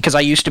really easy because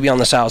I used to be on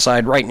the south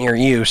side right near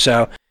you.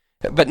 So.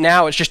 But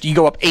now it's just you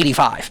go up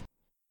 85.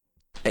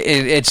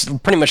 It's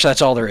pretty much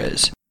that's all there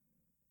is.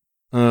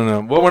 I don't know.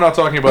 Well, we're not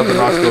talking about the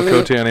Knoxville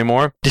Cote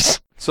anymore.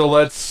 So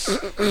let's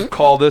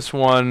call this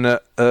one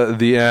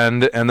the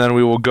end, and then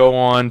we will go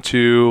on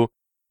to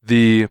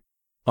the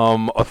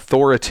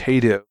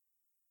authoritative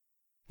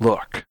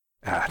look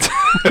at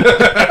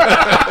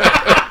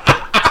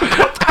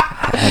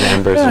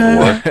Embers of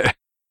War.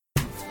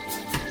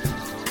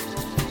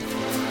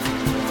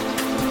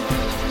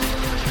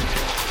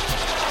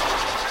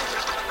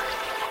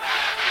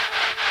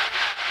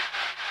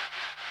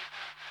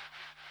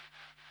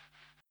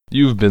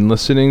 You've been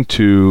listening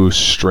to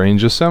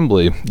Strange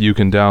Assembly. You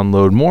can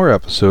download more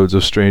episodes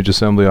of Strange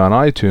Assembly on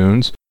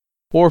iTunes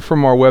or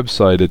from our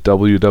website at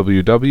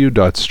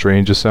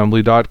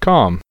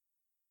www.strangeassembly.com.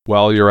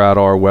 While you're at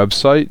our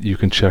website, you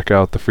can check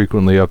out the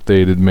frequently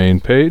updated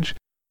main page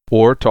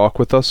or talk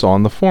with us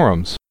on the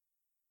forums.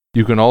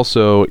 You can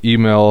also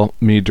email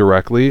me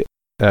directly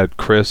at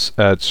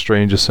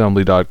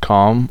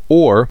chris@strangeassembly.com,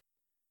 or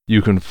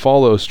you can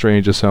follow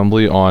Strange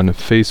Assembly on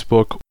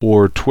Facebook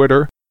or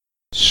Twitter.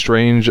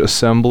 Strange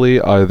Assembly,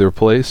 either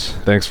place.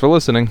 Thanks for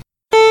listening.